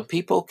 And so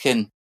people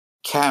can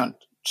count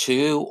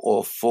 2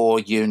 or 4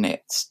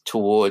 units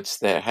towards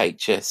their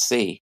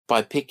HSC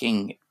by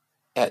picking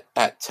at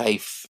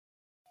TAFE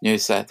New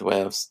South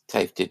Wales,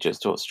 TAFE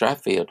Digital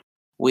Strathfield.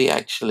 We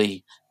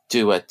actually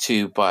do a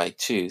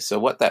 2x2. So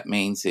what that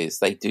means is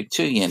they do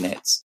 2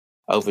 units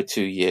over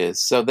 2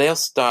 years. So they'll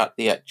start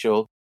the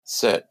actual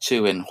Cert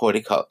 2 in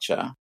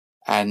horticulture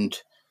and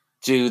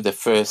do the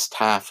first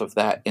half of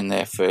that in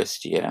their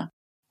first year,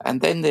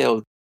 and then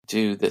they'll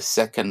do the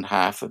second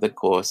half of the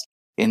course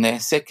in their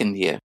second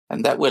year,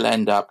 and that will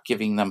end up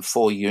giving them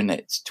 4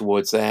 units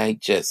towards their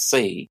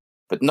HSC.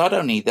 But not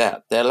only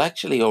that, they'll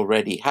actually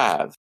already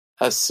have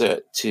a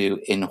Cert 2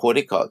 in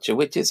horticulture,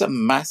 which is a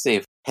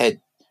massive head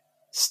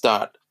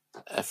start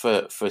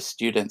for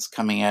students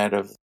coming out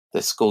of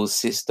the school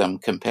system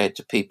compared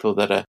to people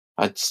that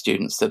are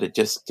students that are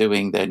just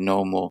doing their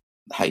normal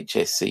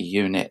HSC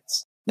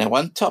units. Now,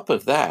 on top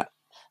of that,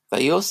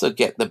 they also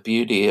get the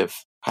beauty of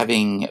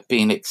having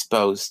been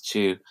exposed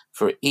to,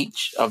 for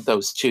each of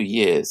those 2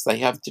 years, they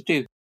have to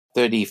do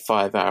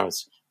 35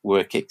 hours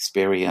work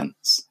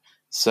experience.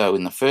 So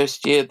in the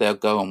first year, they'll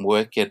go and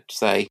work at,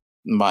 say,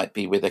 might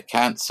be with a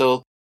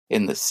council.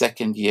 In the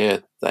second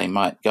year, they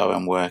might go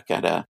and work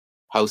at a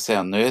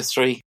wholesale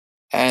nursery.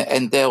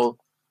 And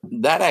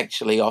that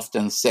actually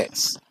often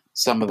sets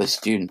some of the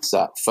students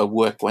up for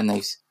work when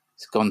they've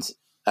gone,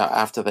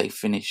 after they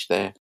finish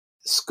their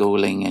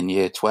schooling in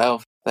year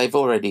 12, they've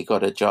already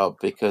got a job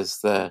because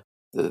the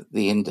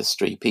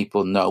industry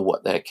people know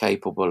what they're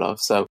capable of.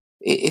 So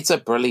it's a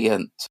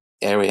brilliant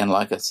area. And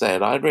like I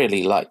said, I'd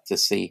really like to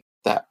see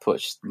that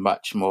pushed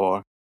much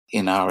more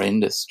in our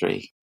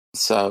industry.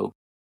 So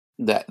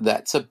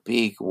that's a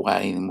big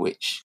way in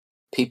which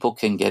people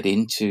can get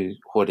into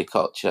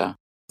horticulture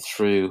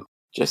through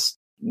just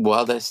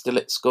while they're still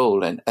at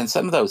school. And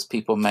some of those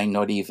people may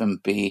not even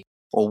be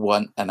or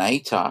want an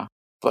ATAR,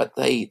 but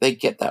they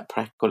get that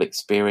practical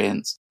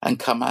experience and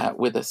come out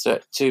with a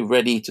Cert 2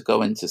 ready to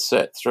go into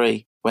Cert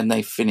 3 when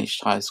they've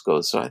finished high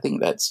school. So I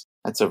think that's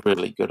a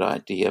really good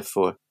idea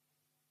for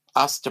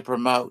us to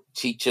promote,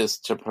 teachers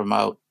to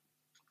promote,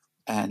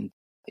 and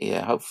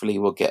hopefully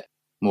we'll get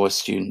more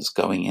students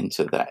going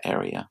into that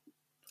area.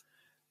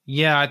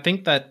 Yeah, I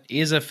think that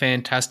is a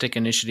fantastic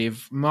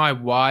initiative. My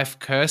wife,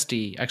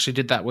 Kirsty, actually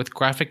did that with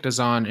graphic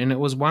design, and it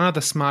was one of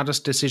the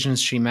smartest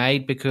decisions she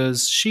made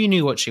because she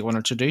knew what she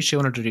wanted to do. She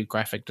wanted to do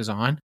graphic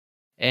design.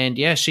 And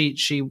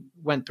she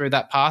went through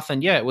that path,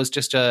 and it was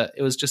just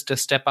a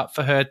step up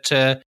for her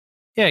to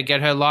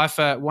get her life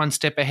one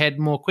step ahead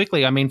more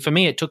quickly. I mean, for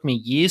me, it took me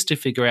years to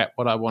figure out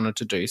what I wanted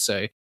to do.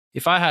 So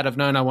if I had have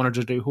known I wanted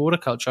to do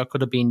horticulture, I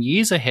could have been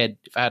years ahead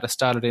if I had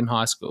started in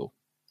high school.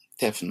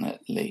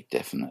 Definitely.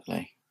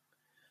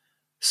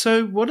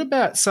 So what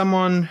about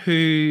someone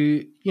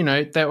who,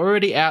 they're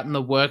already out in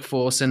the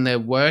workforce and they're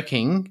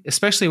working,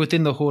 especially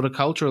within the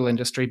horticultural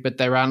industry, but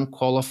they're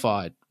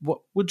unqualified? What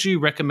would you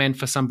recommend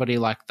for somebody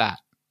like that?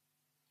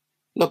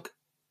 Look,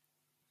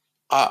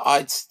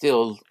 I'd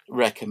still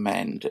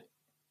recommend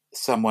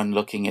someone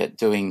looking at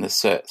doing the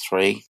Cert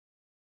 3.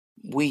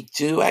 We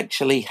do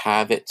actually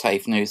have at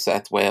TAFE New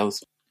South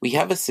Wales, we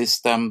have a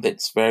system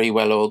that's very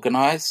well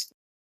organised.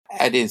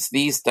 It is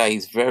these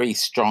days very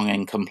strong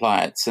in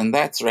compliance, and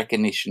that's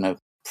recognition of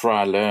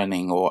prior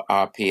learning, or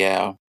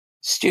RPL.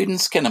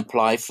 Students can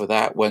apply for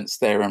that once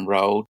they're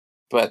enrolled,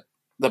 but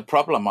the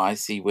problem I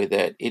see with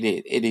it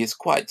is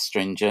quite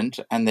stringent,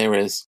 and there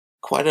is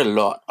quite a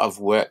lot of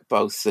work,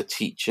 both the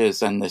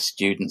teachers and the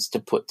students, to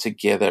put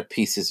together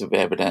pieces of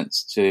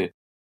evidence to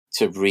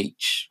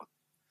reach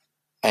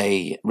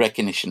a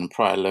recognition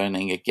prior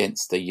learning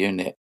against the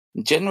unit.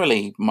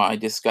 Generally, my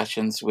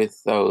discussions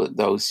with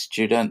those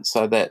students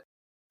are that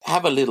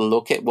have a little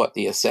look at what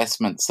the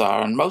assessments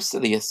are, and most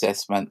of the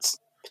assessments,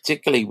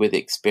 particularly with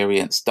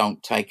experience,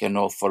 don't take an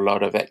awful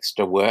lot of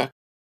extra work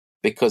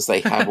because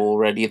they have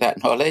already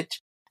that knowledge.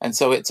 And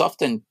so it's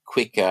often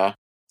quicker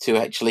to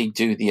actually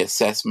do the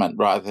assessment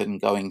rather than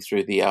going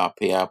through the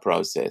RPR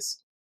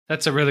process.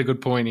 That's a really good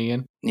point,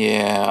 Ian.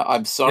 Yeah,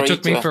 I'm sorry. It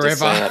took me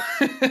forever.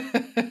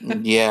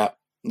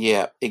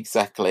 Yeah,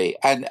 exactly.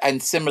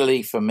 And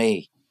similarly for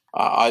me,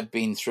 I've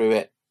been through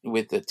it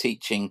with the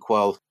teaching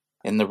qual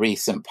in the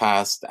recent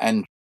past,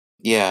 and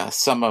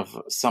some of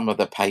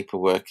the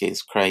paperwork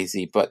is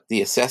crazy, but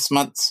the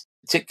assessments,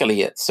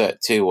 particularly at Cert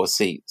 2 or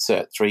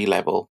Cert 3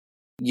 level,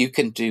 you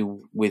can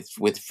do with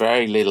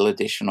very little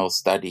additional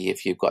study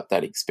if you've got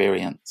that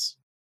experience.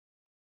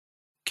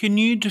 Can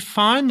you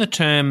define the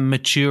term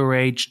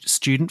mature-aged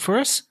student for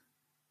us?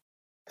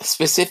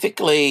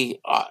 Specifically,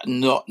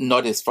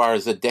 not as far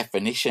as a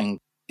definition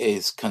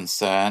is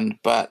concerned,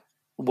 but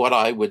what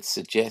I would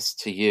suggest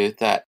to you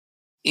that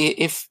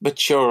if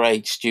mature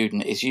age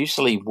student is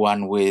usually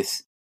one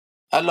with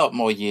a lot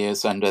more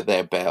years under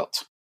their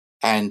belt,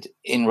 and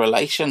in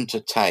relation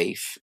to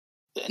TAFE,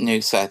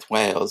 New South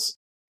Wales,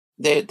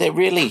 there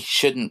really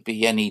shouldn't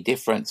be any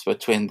difference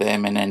between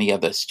them and any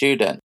other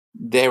student.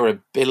 Their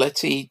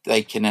ability,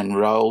 they can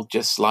enroll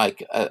just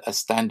like a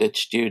standard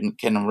student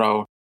can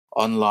enroll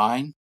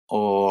online,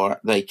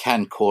 or they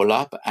can call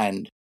up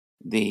and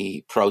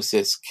the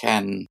process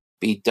can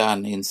be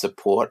done in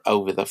support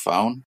over the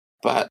phone.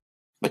 But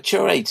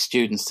mature age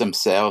students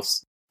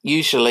themselves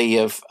usually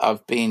have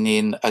been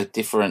in a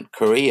different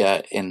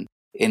career.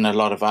 In a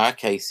lot of our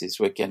cases,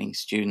 we're getting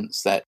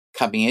students that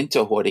coming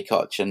into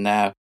horticulture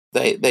now,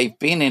 they've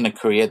been in a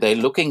career, they're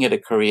looking at a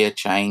career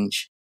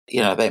change.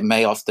 They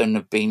may often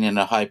have been in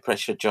a high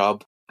pressure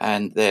job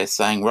and they're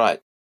saying, right,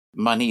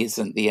 money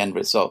isn't the end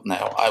result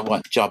now. I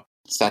want job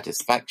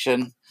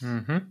satisfaction.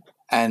 Mm-hmm.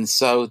 And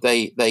so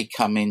they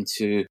come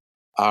into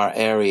our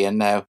area.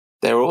 Now,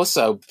 there are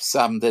also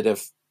some that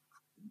have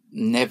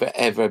never,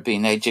 ever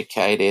been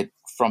educated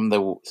from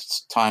the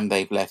time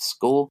they've left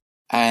school.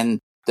 And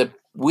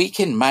we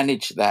can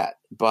manage that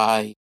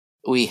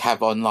we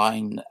have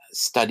online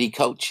study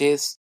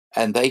coaches,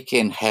 and they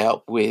can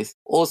help with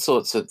all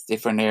sorts of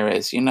different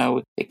areas.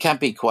 It can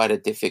be quite a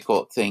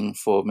difficult thing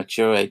for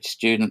mature age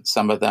students,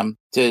 some of them,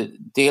 to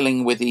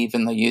dealing with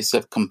even the use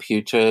of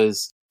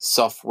computers,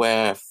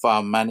 software,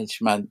 farm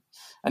management.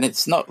 And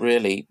it's not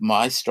really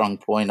my strong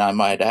point, I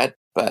might add,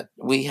 but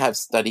we have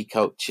study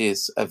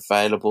coaches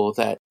available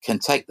that can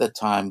take the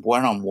time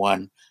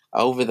one-on-one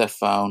over the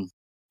phone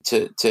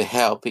to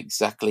help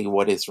exactly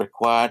what is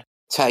required.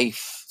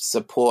 TAFE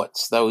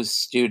supports those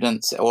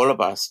students, all of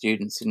our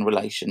students, in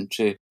relation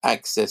to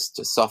access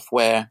to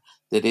software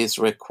that is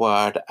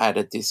required at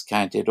a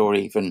discounted or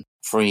even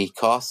free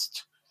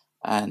cost.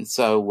 And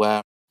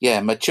so,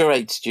 mature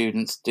age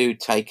students do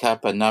take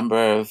up a number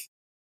of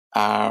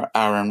our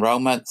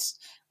enrollments,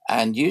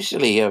 and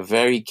usually are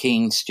very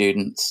keen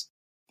students.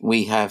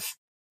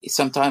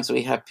 Sometimes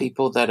we have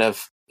people that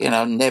have,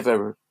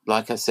 never,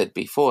 like I said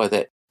before,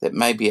 that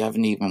maybe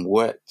haven't even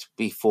worked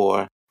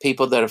before.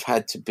 People that have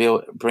had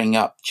to bring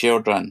up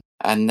children,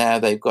 and now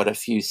they've got a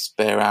few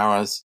spare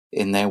hours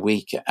in their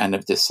week and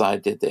have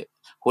decided that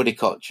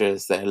horticulture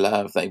is their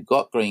love. They've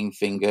got green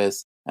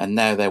fingers, and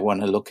now they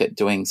want to look at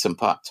doing some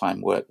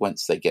part-time work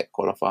once they get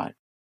qualified.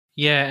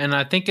 Yeah, and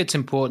I think it's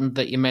important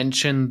that you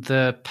mention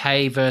the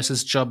pay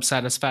versus job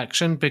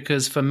satisfaction,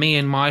 because for me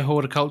in my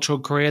horticultural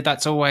career,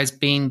 that's always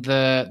been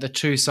the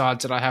two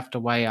sides that I have to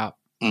weigh up.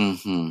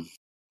 Mm-hmm.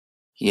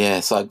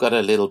 Yes, I've got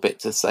a little bit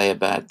to say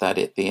about that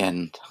at the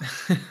end.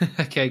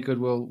 Okay, good.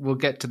 We'll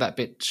get to that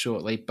bit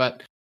shortly.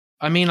 But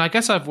I mean, I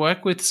guess I've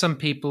worked with some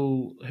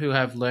people who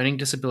have learning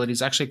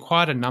disabilities, actually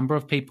quite a number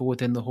of people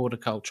within the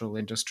horticultural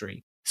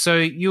industry. So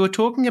you were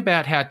talking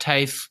about how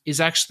TAFE is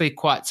actually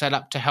quite set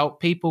up to help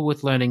people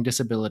with learning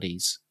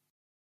disabilities.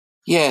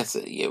 Yes,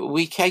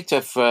 we cater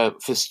for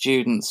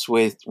students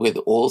with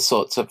all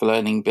sorts of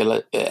learning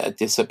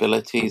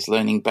disabilities,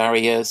 learning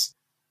barriers,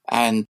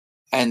 and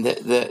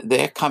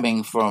they're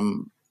coming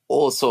from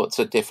all sorts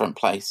of different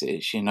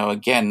places.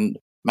 Again,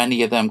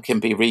 many of them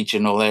can be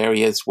regional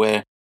areas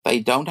where they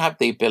don't have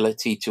the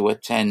ability to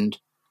attend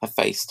a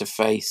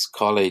face-to-face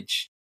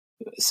college.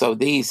 So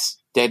these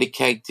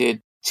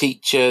dedicated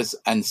teachers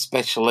and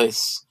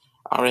specialists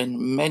are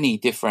in many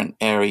different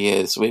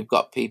areas. We've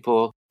got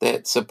people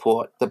that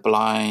support the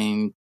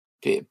blind,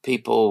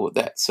 people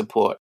that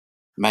support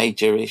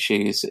major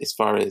issues as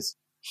far as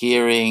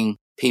hearing,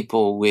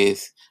 people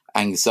with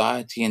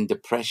anxiety and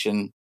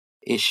depression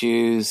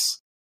issues.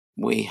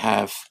 We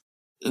have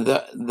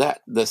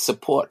the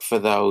support for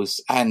those,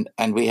 and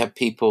we have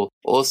people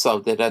also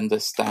that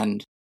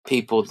understand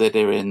people that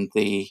are in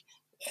the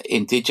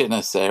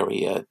Indigenous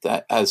area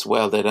that as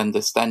well, that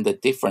understand the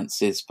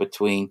differences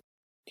between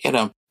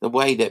the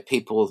way that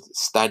people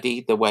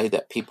study, the way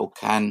that people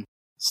can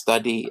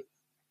study,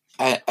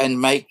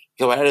 and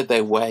go out of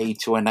their way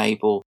to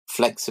enable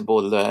flexible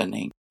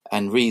learning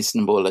and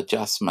reasonable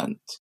adjustment.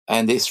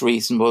 And this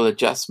reasonable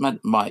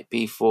adjustment might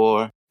be,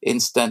 for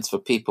instance, for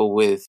people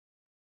with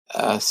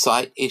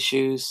sight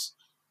issues,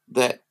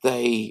 that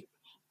they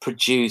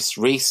produce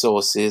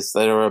resources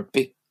that are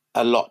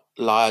a lot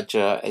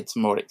larger. It's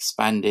more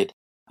expanded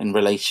in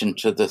relation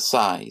to the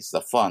size,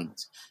 the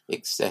font,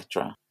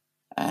 etc.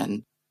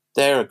 And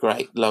they're a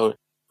great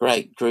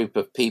group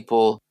of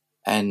people,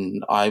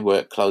 and I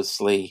work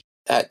closely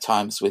at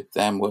times with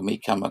them when we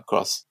come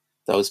across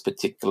those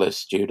particular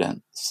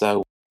students.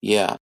 So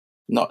yeah,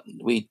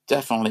 we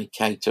definitely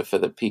cater for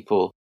the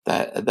people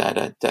that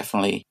are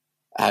definitely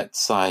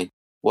outside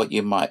what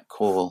you might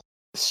call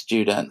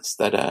students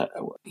that are,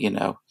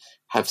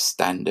 have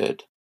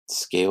standard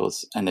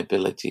skills and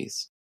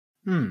abilities.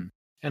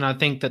 And I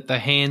think that the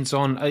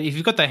hands-on, if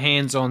you've got the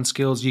hands-on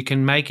skills, you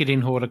can make it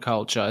in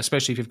horticulture,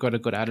 especially if you've got a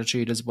good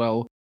attitude as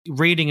well.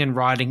 Reading and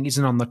writing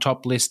isn't on the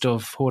top list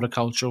of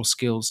horticultural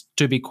skills,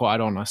 to be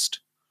quite honest.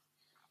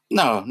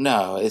 No,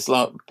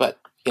 but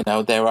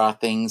there are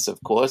things, of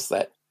course,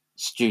 that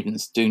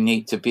students do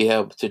need to be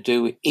able to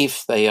do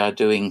if they are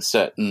doing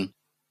certain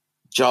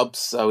jobs.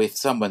 So if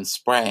someone's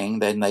spraying,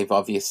 then they've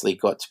obviously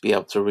got to be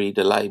able to read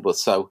a label.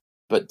 So,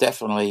 but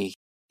definitely,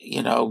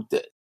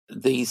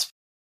 these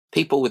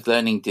people with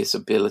learning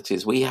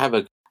disabilities,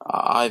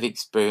 I've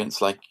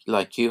experienced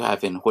like you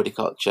have in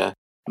horticulture,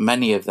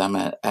 many of them,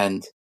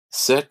 and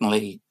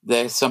certainly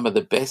they're some of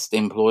the best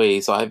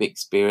employees I've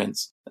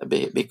experienced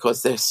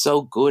because they're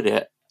so good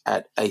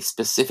at a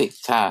specific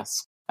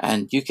task,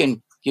 and you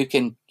can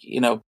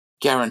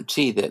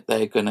guarantee that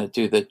they're going to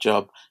do the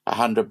job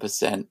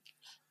 100%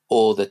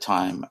 all the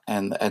time,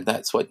 and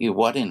that's what you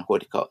want in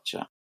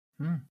horticulture.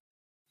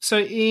 So,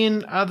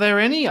 Ian, are there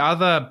any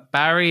other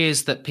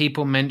barriers that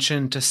people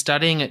mention to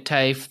studying at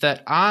TAFE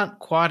that aren't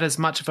quite as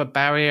much of a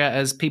barrier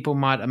as people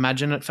might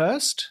imagine at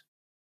first?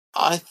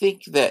 I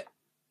think that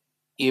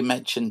you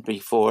mentioned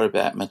before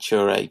about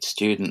mature age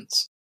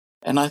students,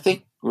 and I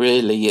think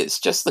really it's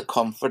just the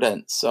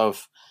confidence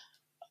of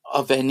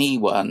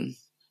anyone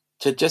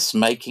to just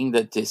making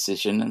the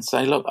decision and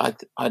say, look,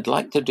 I'd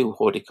like to do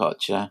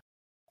horticulture.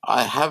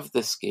 I have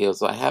the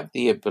skills, I have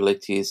the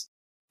abilities,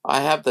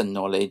 I have the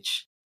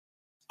knowledge.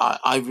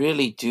 I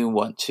really do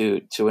want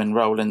to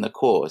enroll in the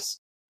course.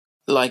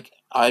 Like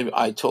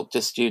I talk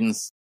to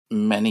students,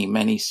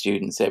 many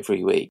students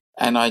every week,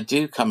 and I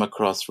do come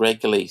across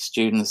regularly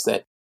students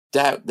that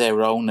doubt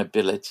their own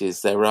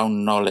abilities, their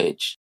own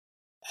knowledge.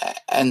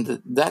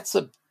 And that's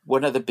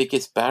one of the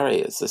biggest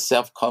barriers, the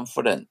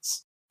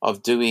self-confidence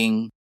of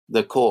doing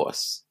the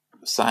course,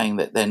 saying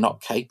that they're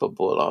not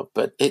capable of.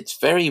 But it's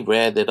very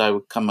rare that I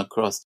would come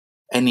across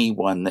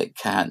anyone that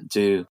can't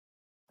do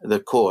the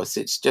course.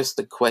 It's just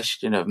a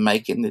question of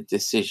making the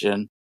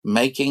decision,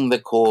 making the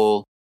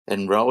call,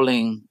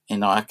 enrolling,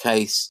 in our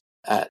case,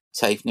 at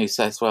TAFE New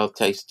South Wales,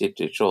 TAFE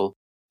Digital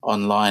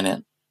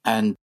Online,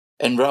 and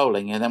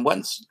enrolling. And then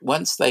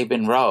once they've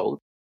enrolled,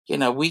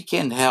 we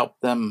can help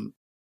them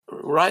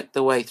right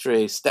the way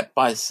through, step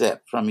by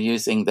step, from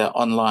using the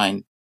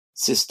online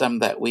system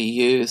that we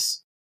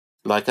use.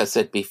 Like I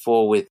said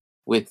before, with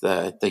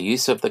the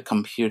use of the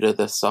computer,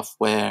 the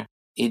software,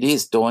 it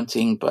is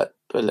daunting, but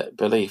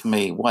believe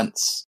me,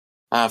 once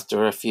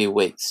after a few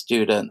weeks,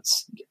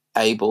 students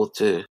able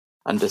to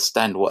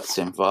understand what's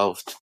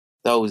involved,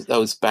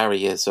 those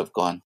barriers have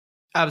gone.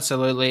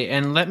 Absolutely.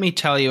 And let me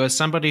tell you, as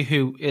somebody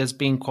who is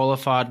being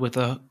qualified with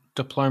a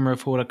diploma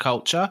of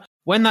horticulture,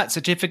 when that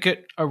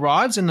certificate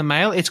arrives in the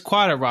mail, it's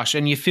quite a rush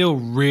and you feel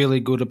really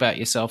good about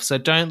yourself. So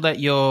don't let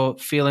your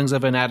feelings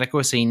of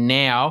inadequacy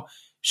now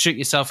shoot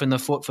yourself in the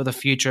foot for the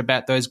future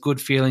about those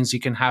good feelings you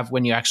can have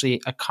when you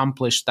actually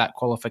accomplish that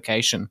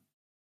qualification.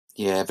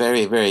 Yeah,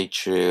 very, very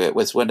true. It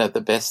was one of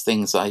the best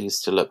things I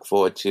used to look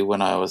forward to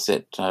when I was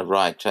at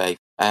TAFE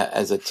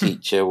as a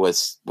teacher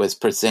was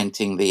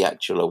presenting the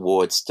actual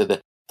awards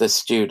to the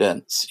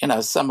students.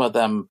 Some of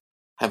them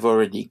have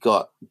already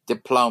got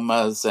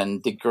diplomas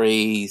and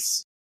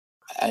degrees,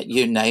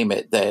 you name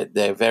it.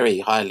 They're very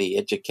highly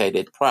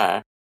educated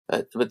prior,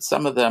 but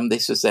some of them,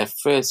 this was their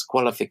first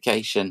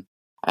qualification,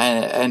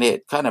 and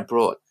it kind of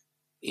brought,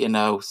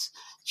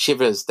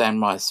 shivers down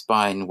my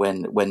spine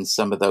when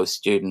some of those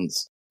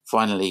students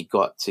finally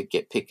got to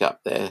pick up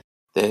their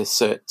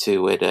Cert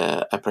 2 at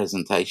a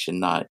presentation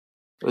night.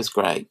 It was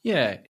great.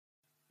 Yeah,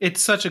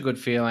 it's such a good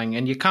feeling,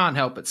 and you can't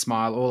help but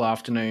smile all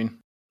afternoon.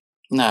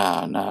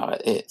 No,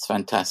 it's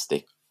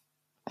fantastic.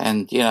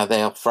 And,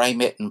 they'll frame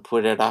it and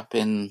put it up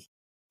in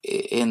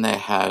their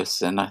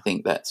house, and I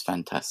think that's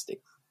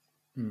fantastic.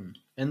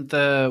 And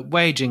the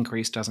wage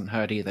increase doesn't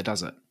hurt either,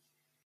 does it?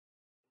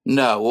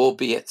 No,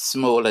 albeit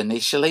small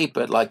initially,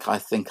 but like I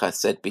think I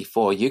said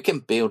before, you can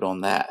build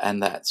on that,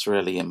 and that's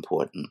really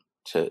important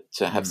to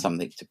have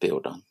something to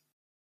build on.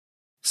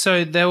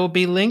 So there will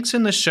be links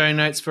in the show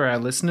notes for our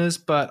listeners,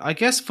 but I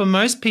guess for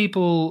most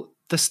people,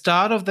 the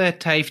start of their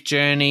TAFE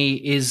journey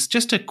is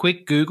just a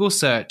quick Google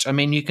search. I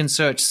mean, you can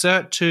search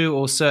Cert 2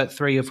 or Cert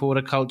 3 of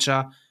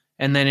horticulture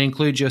and then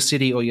include your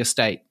city or your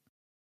state.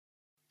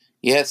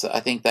 Yes,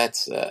 I think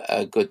that's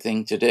a good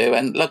thing to do.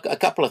 And look, a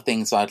couple of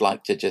things I'd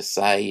like to just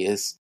say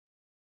is,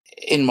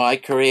 in my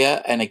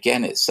career, and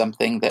again, it's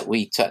something that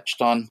we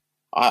touched on,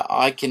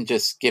 I can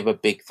just give a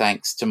big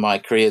thanks to my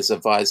careers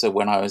advisor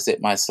when I was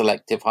at my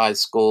selective high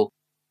school.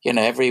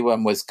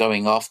 Everyone was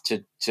going off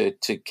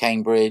to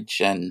Cambridge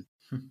and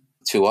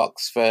to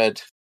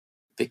Oxford,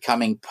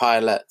 becoming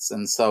pilots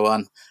and so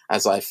on,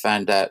 as I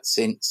found out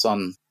since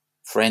on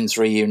Friends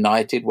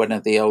Reunited, one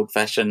of the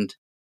old-fashioned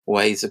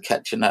ways of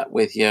catching up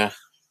with your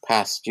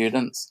past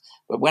students.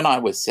 But when I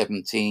was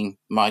 17,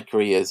 my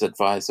careers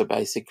advisor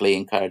basically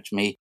encouraged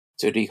me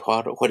to do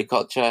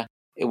horticulture.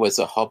 It was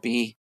a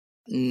hobby.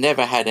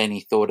 Never had any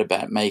thought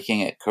about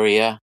making it a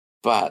career.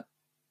 But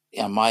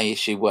my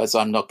issue was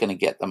I'm not going to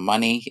get the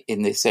money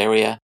in this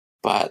area.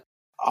 But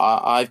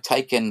I've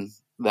taken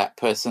that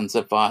person's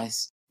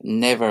advice.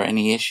 Never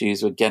any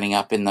issues with getting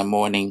up in the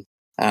morning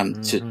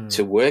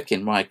to work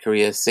in my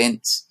career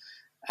since.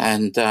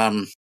 And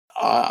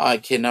I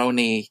can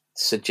only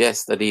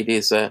suggest that it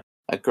is a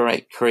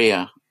great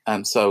career.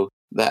 So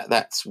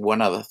that's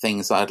one of the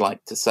things I'd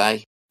like to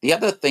say. The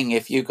other thing,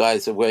 if you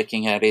guys are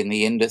working out in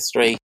the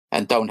industry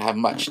and don't have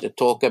much to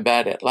talk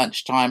about at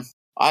lunchtime,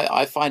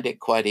 I find it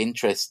quite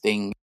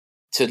interesting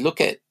to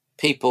look at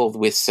people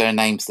with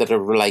surnames that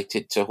are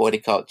related to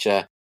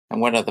horticulture.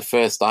 And one of the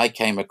first I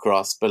came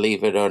across,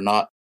 believe it or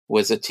not,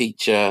 was a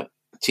teacher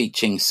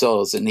teaching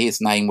soils, and his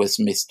name was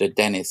Mr.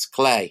 Dennis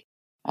Clay.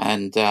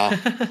 And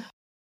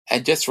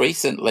and just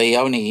recently,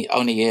 only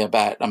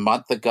about a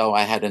month ago,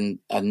 I had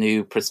a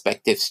new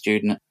prospective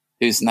student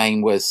whose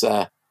name was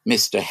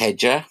Mr.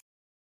 Hedger.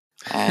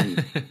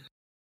 And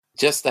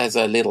just as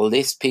a little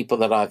list, people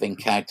that I've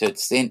encountered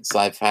since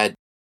I've had,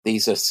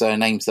 these are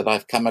surnames that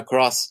I've come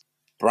across: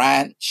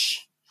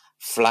 Branch,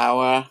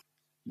 Flower,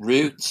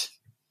 Root,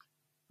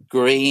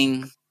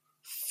 Green,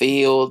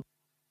 Field,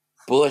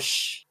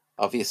 Bush,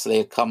 obviously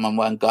a common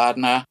one,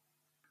 Gardner,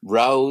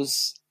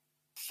 Rose,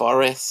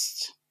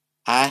 Forest,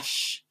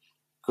 Ash,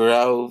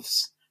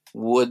 Groves,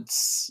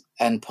 Woods,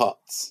 and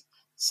Potts.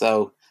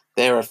 So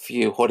there are a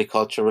few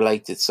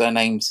horticulture-related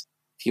surnames.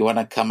 If you want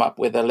to come up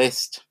with a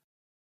list,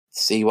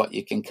 see what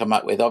you can come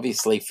up with.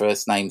 Obviously,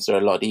 first names are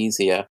a lot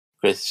easier,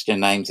 Christian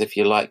names if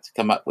you like to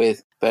come up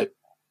with. But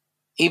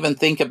even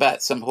think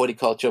about some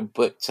horticulture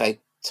book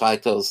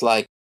titles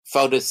like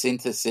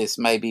Photosynthesis,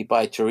 maybe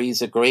by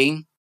Teresa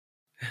Green,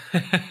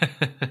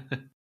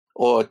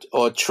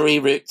 or Tree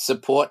Root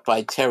Support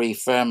by Terry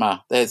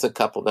Firma. There's a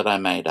couple that I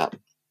made up.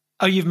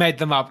 Oh, you've made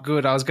them up.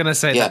 Good. I was going to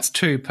say that's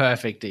too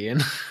perfect,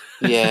 Ian.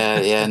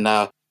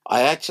 No.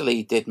 I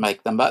actually did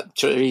make them up.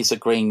 Teresa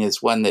Green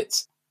is one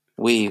that's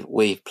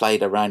we've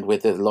played around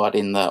with a lot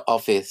in the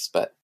office.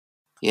 But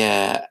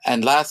yeah,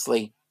 and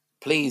lastly,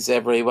 please,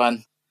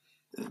 everyone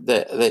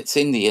that's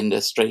in the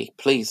industry,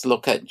 please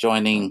look at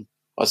joining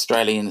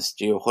Australian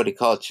Institute of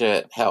Horticulture.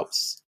 It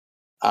helps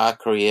our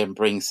career and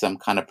brings some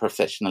kind of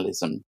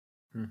professionalism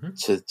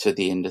to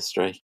the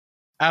industry.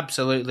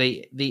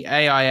 Absolutely. The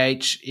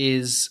AIH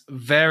is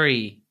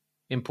very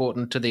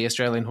important to the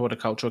Australian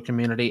horticultural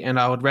community, and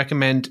I would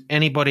recommend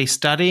anybody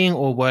studying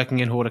or working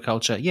in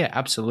horticulture,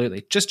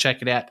 absolutely, just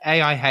check it out.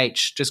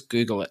 AIH, just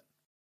Google it.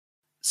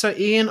 So,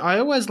 Ian, I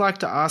always like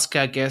to ask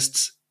our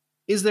guests,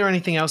 is there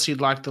anything else you'd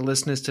like the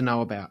listeners to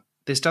know about?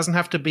 This doesn't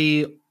have to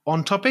be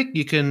on topic.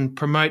 You can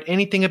promote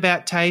anything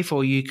about TAFE,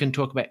 or you can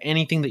talk about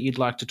anything that you'd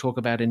like to talk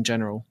about in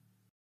general.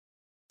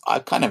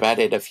 I've kind of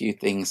added a few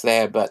things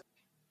there, but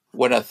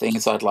one of the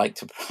things I'd like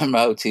to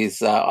promote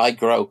is I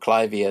grow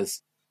clivias,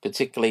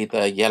 particularly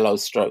the yellow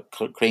stroke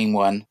cream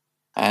one.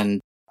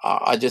 And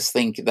I just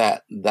think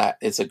that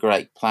is a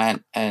great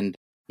plant. And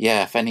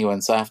if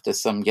anyone's after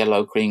some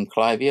yellow cream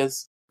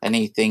clivias,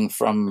 anything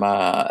from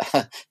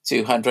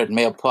 200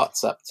 mil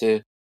pots up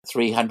to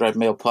 300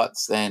 mil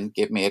pots, then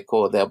give me a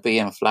call. They'll be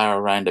in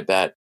flower around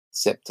about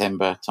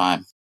September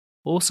time.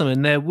 Awesome.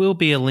 And there will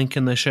be a link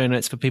in the show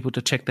notes for people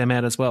to check them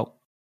out as well.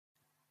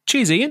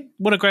 Cheers, Ian.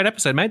 What a great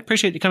episode, mate.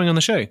 Appreciate you coming on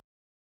the show.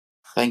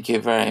 Thank you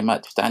very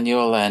much,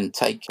 Daniel, and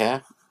take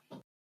care.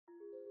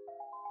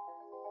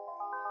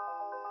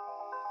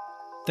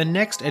 The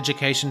next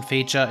education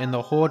feature in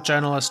the Hort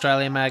Journal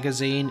Australia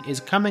magazine is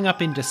coming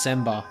up in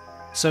December.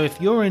 So if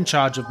you're in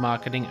charge of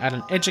marketing at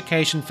an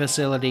education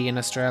facility in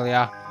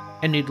Australia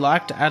and you'd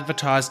like to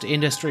advertise to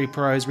industry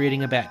pros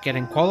reading about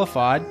getting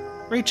qualified,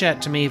 reach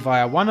out to me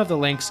via one of the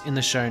links in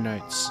the show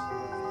notes.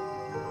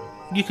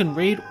 You can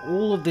read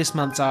all of this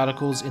month's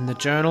articles in the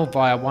journal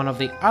via one of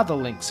the other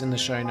links in the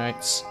show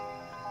notes.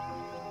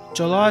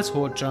 July's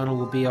Hort Journal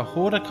will be a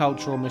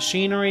horticultural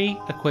machinery,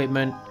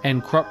 equipment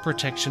and crop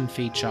protection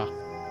feature.